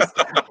 but yes,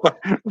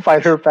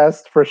 Fighter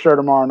Fest for sure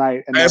tomorrow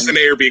night. And that's an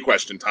A or B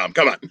question, Tom.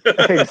 Come on.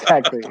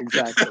 Exactly.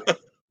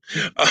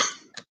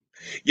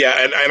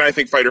 Yeah, and I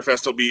think Fighter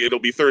Fest it'll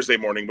be Thursday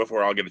morning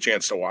before I'll get a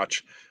chance to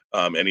watch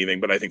anything.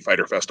 But I think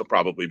Fighter Fest will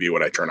probably be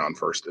what I turn on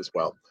first as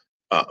well.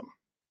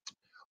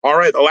 All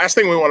right, the last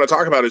thing we want to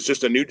talk about is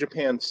just a New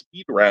Japan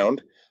speed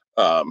round.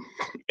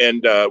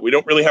 And we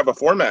don't really have a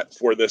format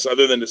for this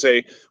other than to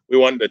say we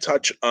wanted to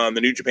touch on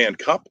the New Japan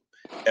Cup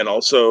and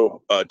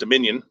also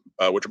Dominion,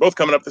 which are both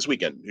coming up this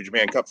weekend. New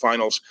Japan Cup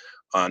finals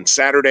on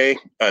Saturday,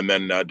 and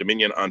then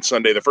Dominion on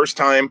Sunday. The first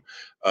time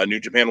New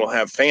Japan will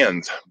have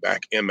fans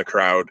back in the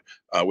crowd,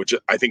 which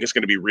I think is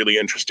going to be really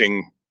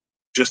interesting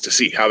just to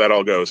see how that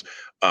all goes.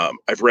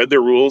 I've read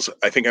their rules.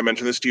 I think I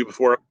mentioned this to you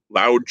before.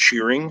 Loud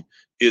cheering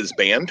is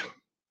banned.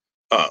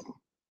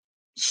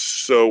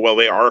 So while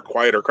they are a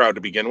quieter crowd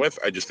to begin with,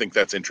 I just think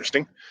that's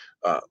interesting.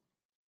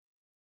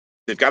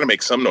 They've got to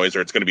make some noise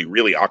or it's going to be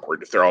really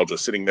awkward if they're all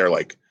just sitting there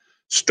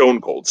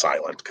stone cold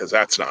silent, because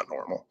that's not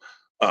normal.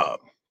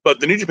 But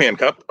the New Japan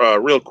Cup,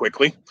 real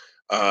quickly,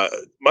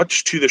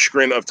 much to the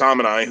chagrin of Tom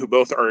and I, who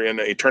both are in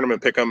a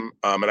tournament pick'em,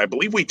 and I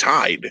believe we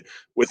tied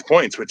with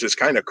points, which is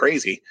kind of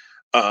crazy.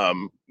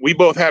 We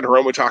both had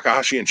Hiromu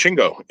Takahashi and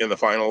Shingo in the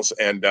finals,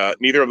 and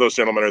neither of those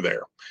gentlemen are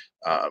there.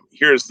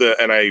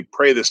 And I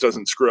pray this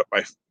doesn't screw up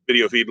my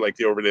video feed like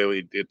the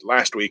Overdaily did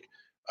last week.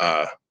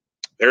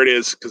 There it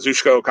is,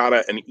 Kazuchika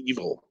Okada and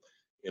Evil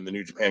in the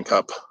New Japan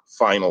Cup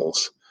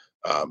finals.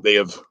 They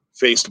have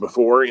faced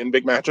before in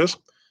big matches.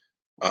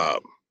 I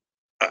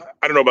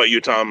don't know about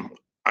you, Tom.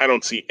 I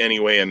don't see any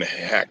way in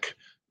heck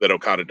that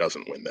Okada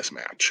doesn't win this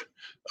match.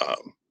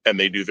 And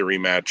they do the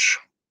rematch.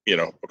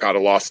 Okada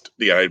lost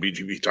the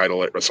IWGP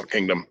title at Wrestle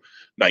Kingdom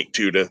night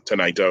 2 to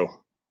Naito.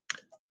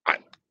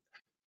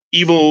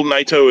 Evil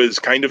Naito is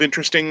kind of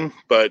interesting,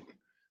 but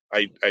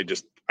I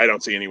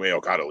don't see any way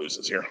Okada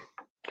loses here.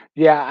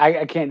 Yeah,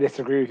 I can't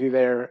disagree with you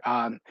there.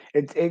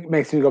 It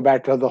makes me go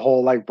back to the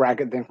whole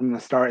bracket thing from the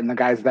start, and the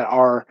guys that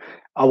are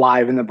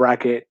alive in the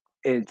bracket,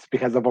 it's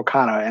because of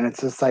Okada, and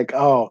it's just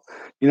oh,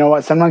 you know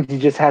what? Sometimes you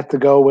just have to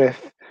go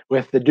with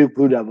with the Duke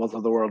Blue Devils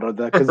of the world, or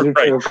the Kazuchika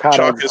Right. Okadas.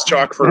 Chalk is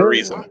chalk for a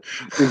reason.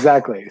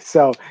 Exactly.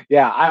 So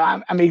yeah,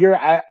 I'm eager.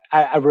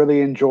 I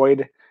really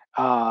enjoyed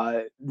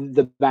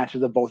the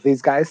matches of both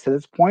these guys to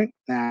this point,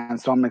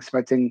 and so I'm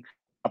expecting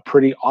a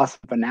pretty awesome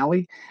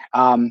finale.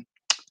 I'm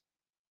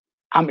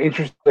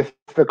interested with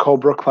the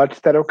Cobra Clutch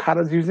that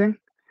Okada's using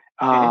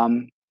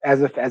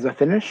as a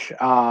finish.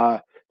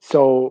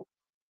 So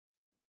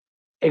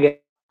again,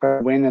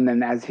 win, and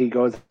then as he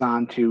goes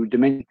on to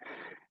Dominion,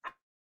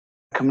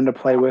 come into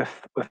play with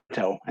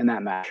Toe in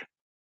that match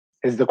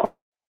is the question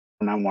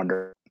I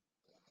wonder.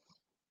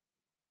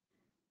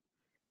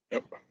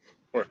 Yep.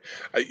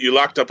 You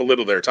locked up a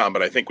little there, Tom,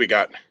 but I think we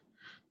got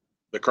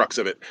the crux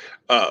of it.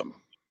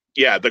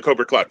 Yeah, the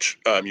Cobra Clutch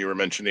you were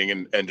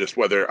mentioning, and just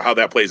how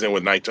that plays in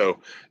with Naito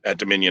at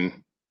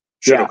Dominion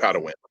should Okada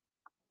win.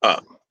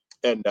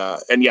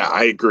 And yeah,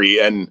 I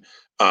agree. And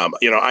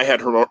I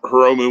had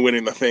Hiromu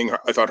winning the thing.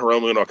 I thought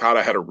Hiromu and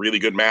Okada had a really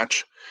good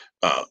match.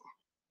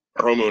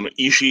 Hiromu and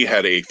Ishii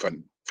had a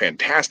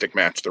fantastic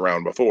match the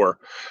round before.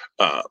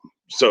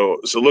 So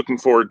looking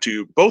forward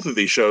to both of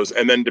these shows.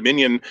 And then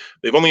Dominion,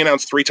 they've only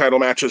announced 3 title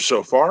matches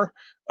so far.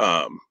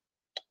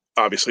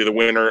 Obviously, the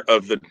winner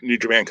of the New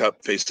Japan Cup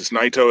faces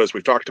Naito, as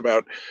we've talked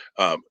about.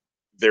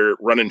 They're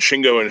running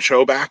Shingo and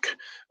Sho back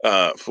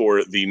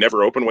for the never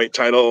openweight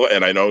title,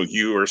 and I know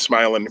you are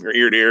smiling from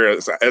ear to ear,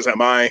 as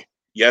am I.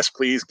 Yes,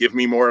 please give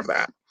me more of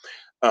that.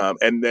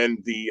 And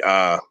then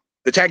the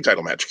tag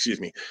title match,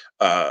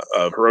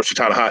 of Hiroshi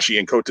Tanahashi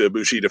and Kota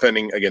Ibushi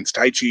defending against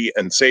Taichi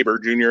and Sabre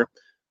Jr.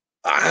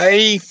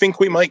 I think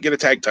we might get a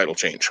tag title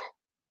change.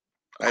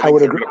 I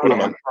would agree.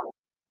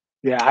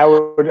 Yeah, I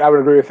would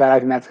agree with that. I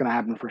think that's going to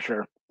happen for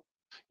sure.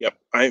 Yep,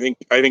 I think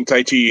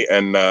Taichi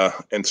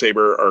and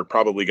Sabre are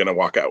probably going to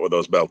walk out with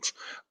those belts.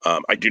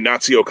 I do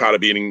not see Okada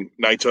beating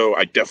Naito.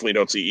 I definitely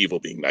don't see Evil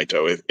beating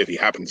Naito if he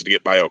happens to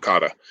get by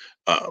Okada.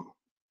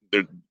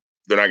 They're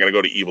not going to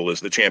go to Evil as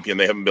the champion.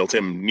 They haven't built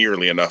him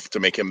nearly enough to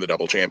make him the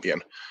double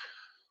champion.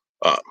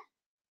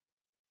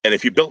 And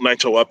if you built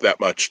Naito up that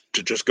much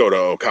to just go to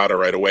Okada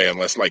right away,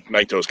 unless like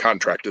Naito's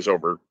contract is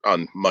over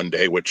on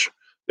Monday, which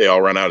they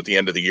all run out at the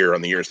end of the year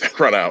on the years they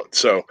run out.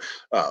 So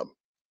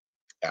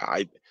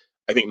I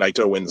think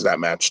Naito wins that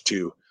match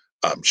too.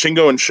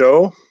 Shingo and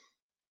Sho.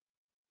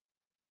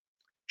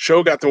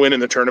 Sho got the win in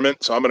the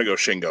tournament, so I'm going to go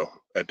Shingo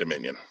at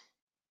Dominion.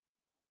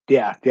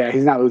 Yeah,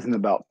 he's not losing the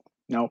belt.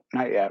 No,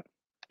 not yet.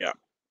 Yeah.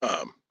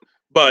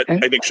 But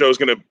I think Sho's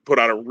going to put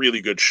on a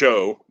really good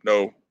show,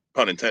 no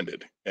pun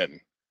intended,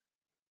 and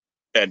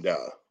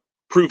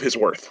prove his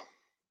worth.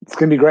 It's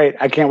going to be great.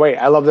 I can't wait.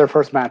 I love their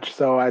first match,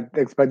 so I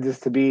expect this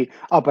to be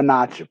up a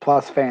notch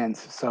plus fans.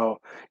 So,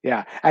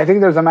 yeah. I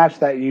think there's a match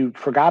that you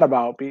forgot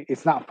about.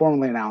 It's not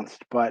formally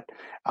announced, but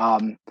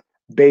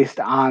based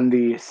on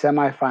the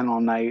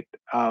semifinal night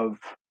of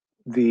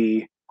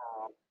the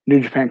New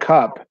Japan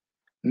Cup,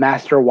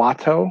 Master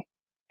Wato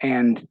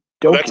and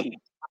Doki.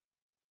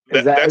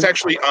 That's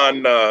actually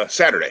on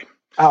Saturday.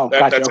 Oh,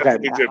 gotcha. Okay.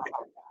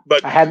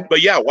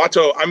 But yeah,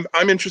 Wato,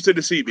 I'm interested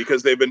to see,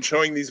 because they've been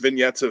showing these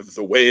vignettes of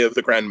the way of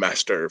the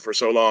Grandmaster for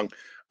so long,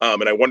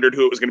 and I wondered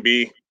who it was going to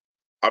be.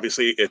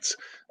 Obviously, it's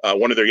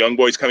one of their young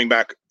boys coming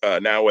back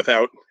now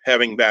without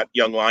having that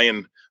young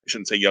lion. I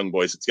shouldn't say young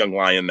boys; it's young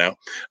lion now.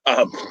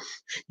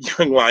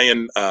 Young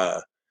lion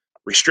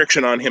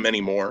restriction on him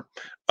anymore.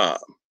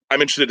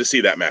 I'm interested to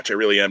see that match. I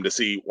really am, to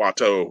see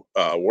Wato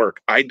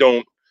work. I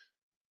don't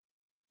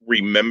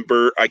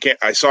remember.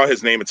 I saw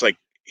his name. It's like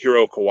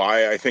Hiro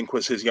Kawai, I think,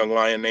 was his young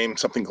lion name,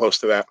 something close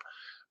to that.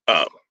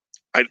 I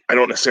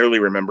don't necessarily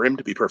remember him,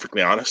 to be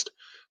perfectly honest.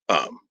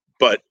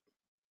 But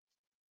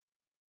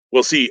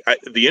we'll see.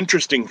 The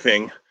interesting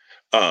thing,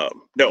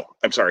 no,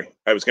 I'm sorry.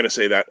 I was going to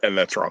say that, and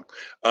that's wrong.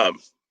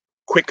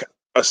 Quick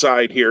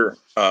aside here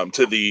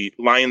to the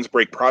Lions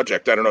Break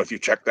project. I don't know if you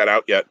checked that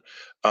out yet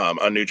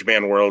on New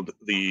Japan World,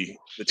 the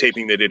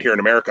taping they did here in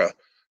America.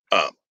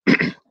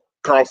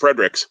 Carl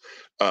Fredericks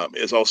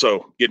is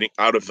also getting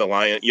out of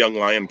the Young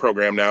Lion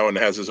program now, and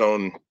has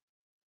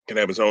can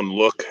have his own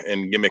look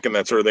and gimmick and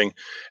that sort of thing.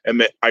 And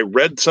that I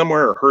read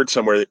somewhere or heard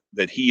somewhere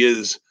that he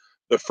is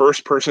the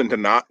first person to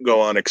not go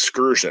on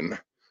excursion,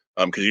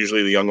 because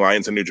usually the Young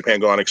Lions in New Japan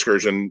go on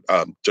excursion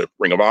to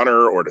Ring of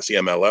Honor or to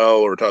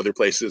CMLL or to other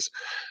places.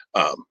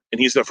 And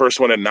he's the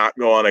first one to not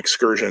go on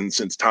excursion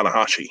since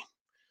Tanahashi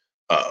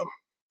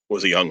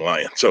was a Young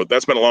Lion. So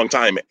that's been a long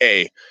time,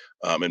 A.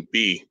 And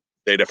B,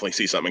 they definitely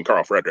see something in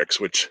Carl Fredericks,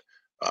 which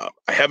I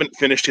haven't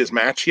finished his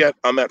match yet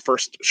on that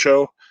first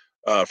show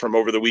from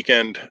over the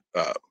weekend.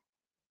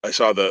 I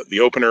saw the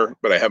opener,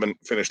 but I haven't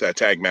finished that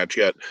tag match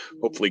yet.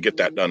 Hopefully get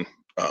that done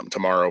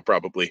tomorrow,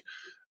 probably.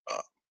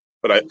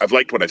 But I've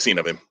liked what I've seen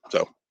of him.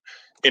 So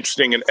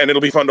interesting, and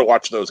it'll be fun to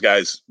watch those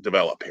guys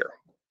develop here.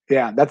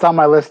 Yeah, that's on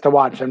my list to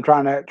watch. I'm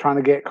trying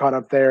to get caught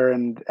up there,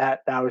 and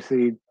that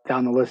obviously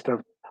down the list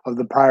of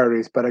the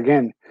priorities. But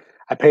again,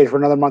 I paid for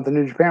another month of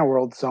New Japan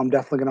World, so I'm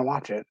definitely going to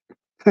watch it.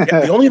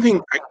 Yeah, the only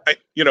thing,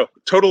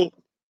 total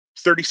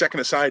 30-second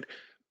aside,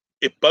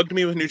 it bugged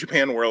me with New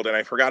Japan World, and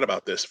I forgot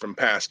about this from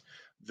past,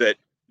 that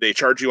they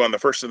charge you on the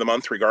first of the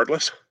month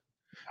regardless.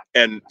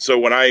 And so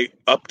when I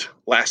upped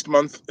last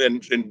month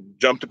and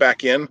jumped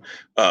back in,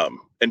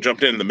 and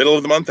jumped in the middle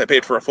of the month, I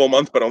paid for a full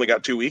month, but only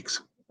got 2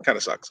 weeks. Kind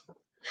of sucks.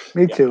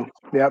 Me Yeah. too.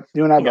 Yep.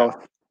 You and I Yeah.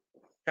 both.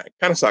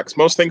 Kind of sucks.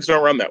 Most things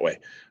don't run that way.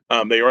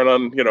 They run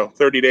on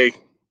 30-day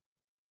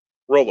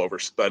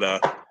rollovers, but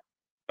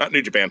not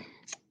New Japan.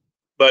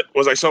 But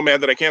was I so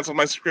mad that I canceled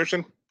my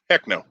subscription?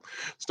 Heck no.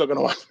 Still going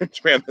to watch New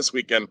Japan this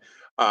weekend.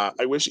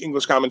 I wish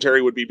English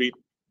commentary would be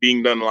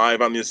being done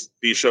live on these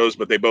shows,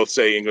 but they both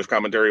say English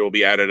commentary will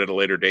be added at a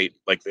later date,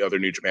 like the other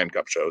New Japan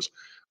Cup shows.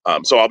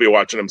 So I'll be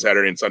watching them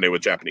Saturday and Sunday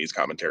with Japanese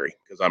commentary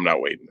because I'm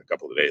not waiting a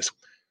couple of days.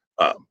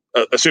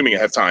 Assuming I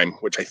have time,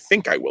 which I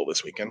think I will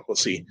this weekend. We'll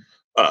see.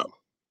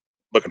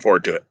 Looking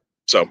forward to it.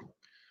 So,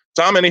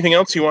 Tom, anything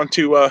else you want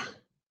to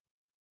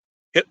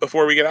hit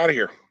before we get out of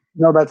here?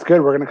 No, that's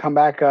good. We're going to come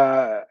back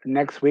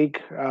next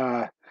week.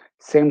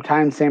 Same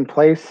time, same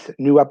place,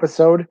 new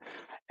episode.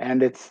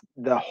 And it's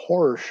the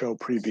horror show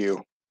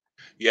preview.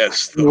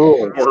 Yes, the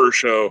horror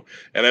show.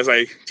 And as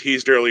I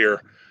teased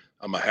earlier,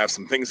 I'm going to have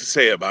some things to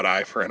say about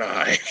Eye for an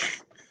Eye.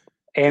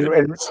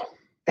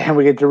 And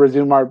we get to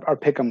resume our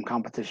pick'em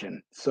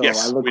competition. So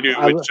yes, we do.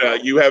 Which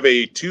you have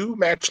a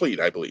 2-match lead,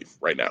 I believe,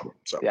 right now.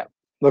 So yeah,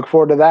 look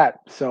forward to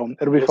that. So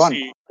it'll be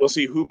fun. We'll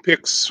see who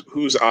picks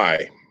whose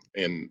eye.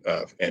 In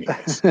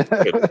anyways,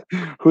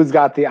 who's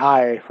got the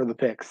eye for the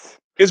picks?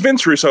 Is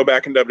Vince Russo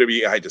back in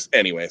WWE?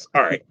 Anyways.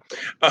 All right.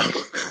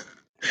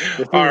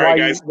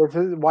 Guys. This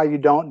is why you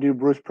don't do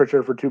Bruce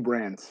Pritchard for 2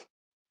 brands.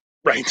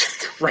 Right.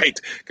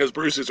 Because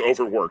Bruce is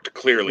overworked,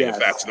 clearly, yes.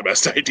 If that's the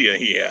best idea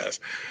he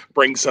has.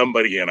 Bring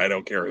somebody in, I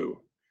don't care who.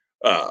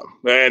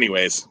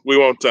 Anyways, we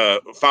won't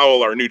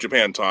foul our New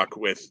Japan talk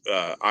with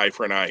Eye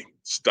for an Eye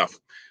stuff.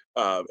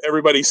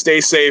 Everybody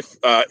stay safe.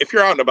 If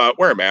you're out and about,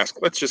 wear a mask.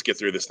 Let's just get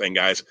through this thing,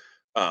 guys.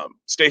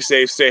 Stay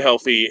safe, stay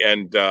healthy,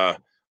 and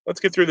let's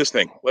get through this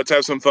thing. Let's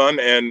have some fun.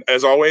 And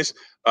as always,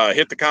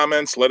 hit the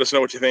comments. Let us know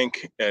what you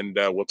think, and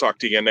we'll talk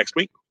to you again next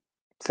week.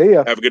 See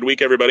ya. Have a good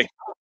week, everybody.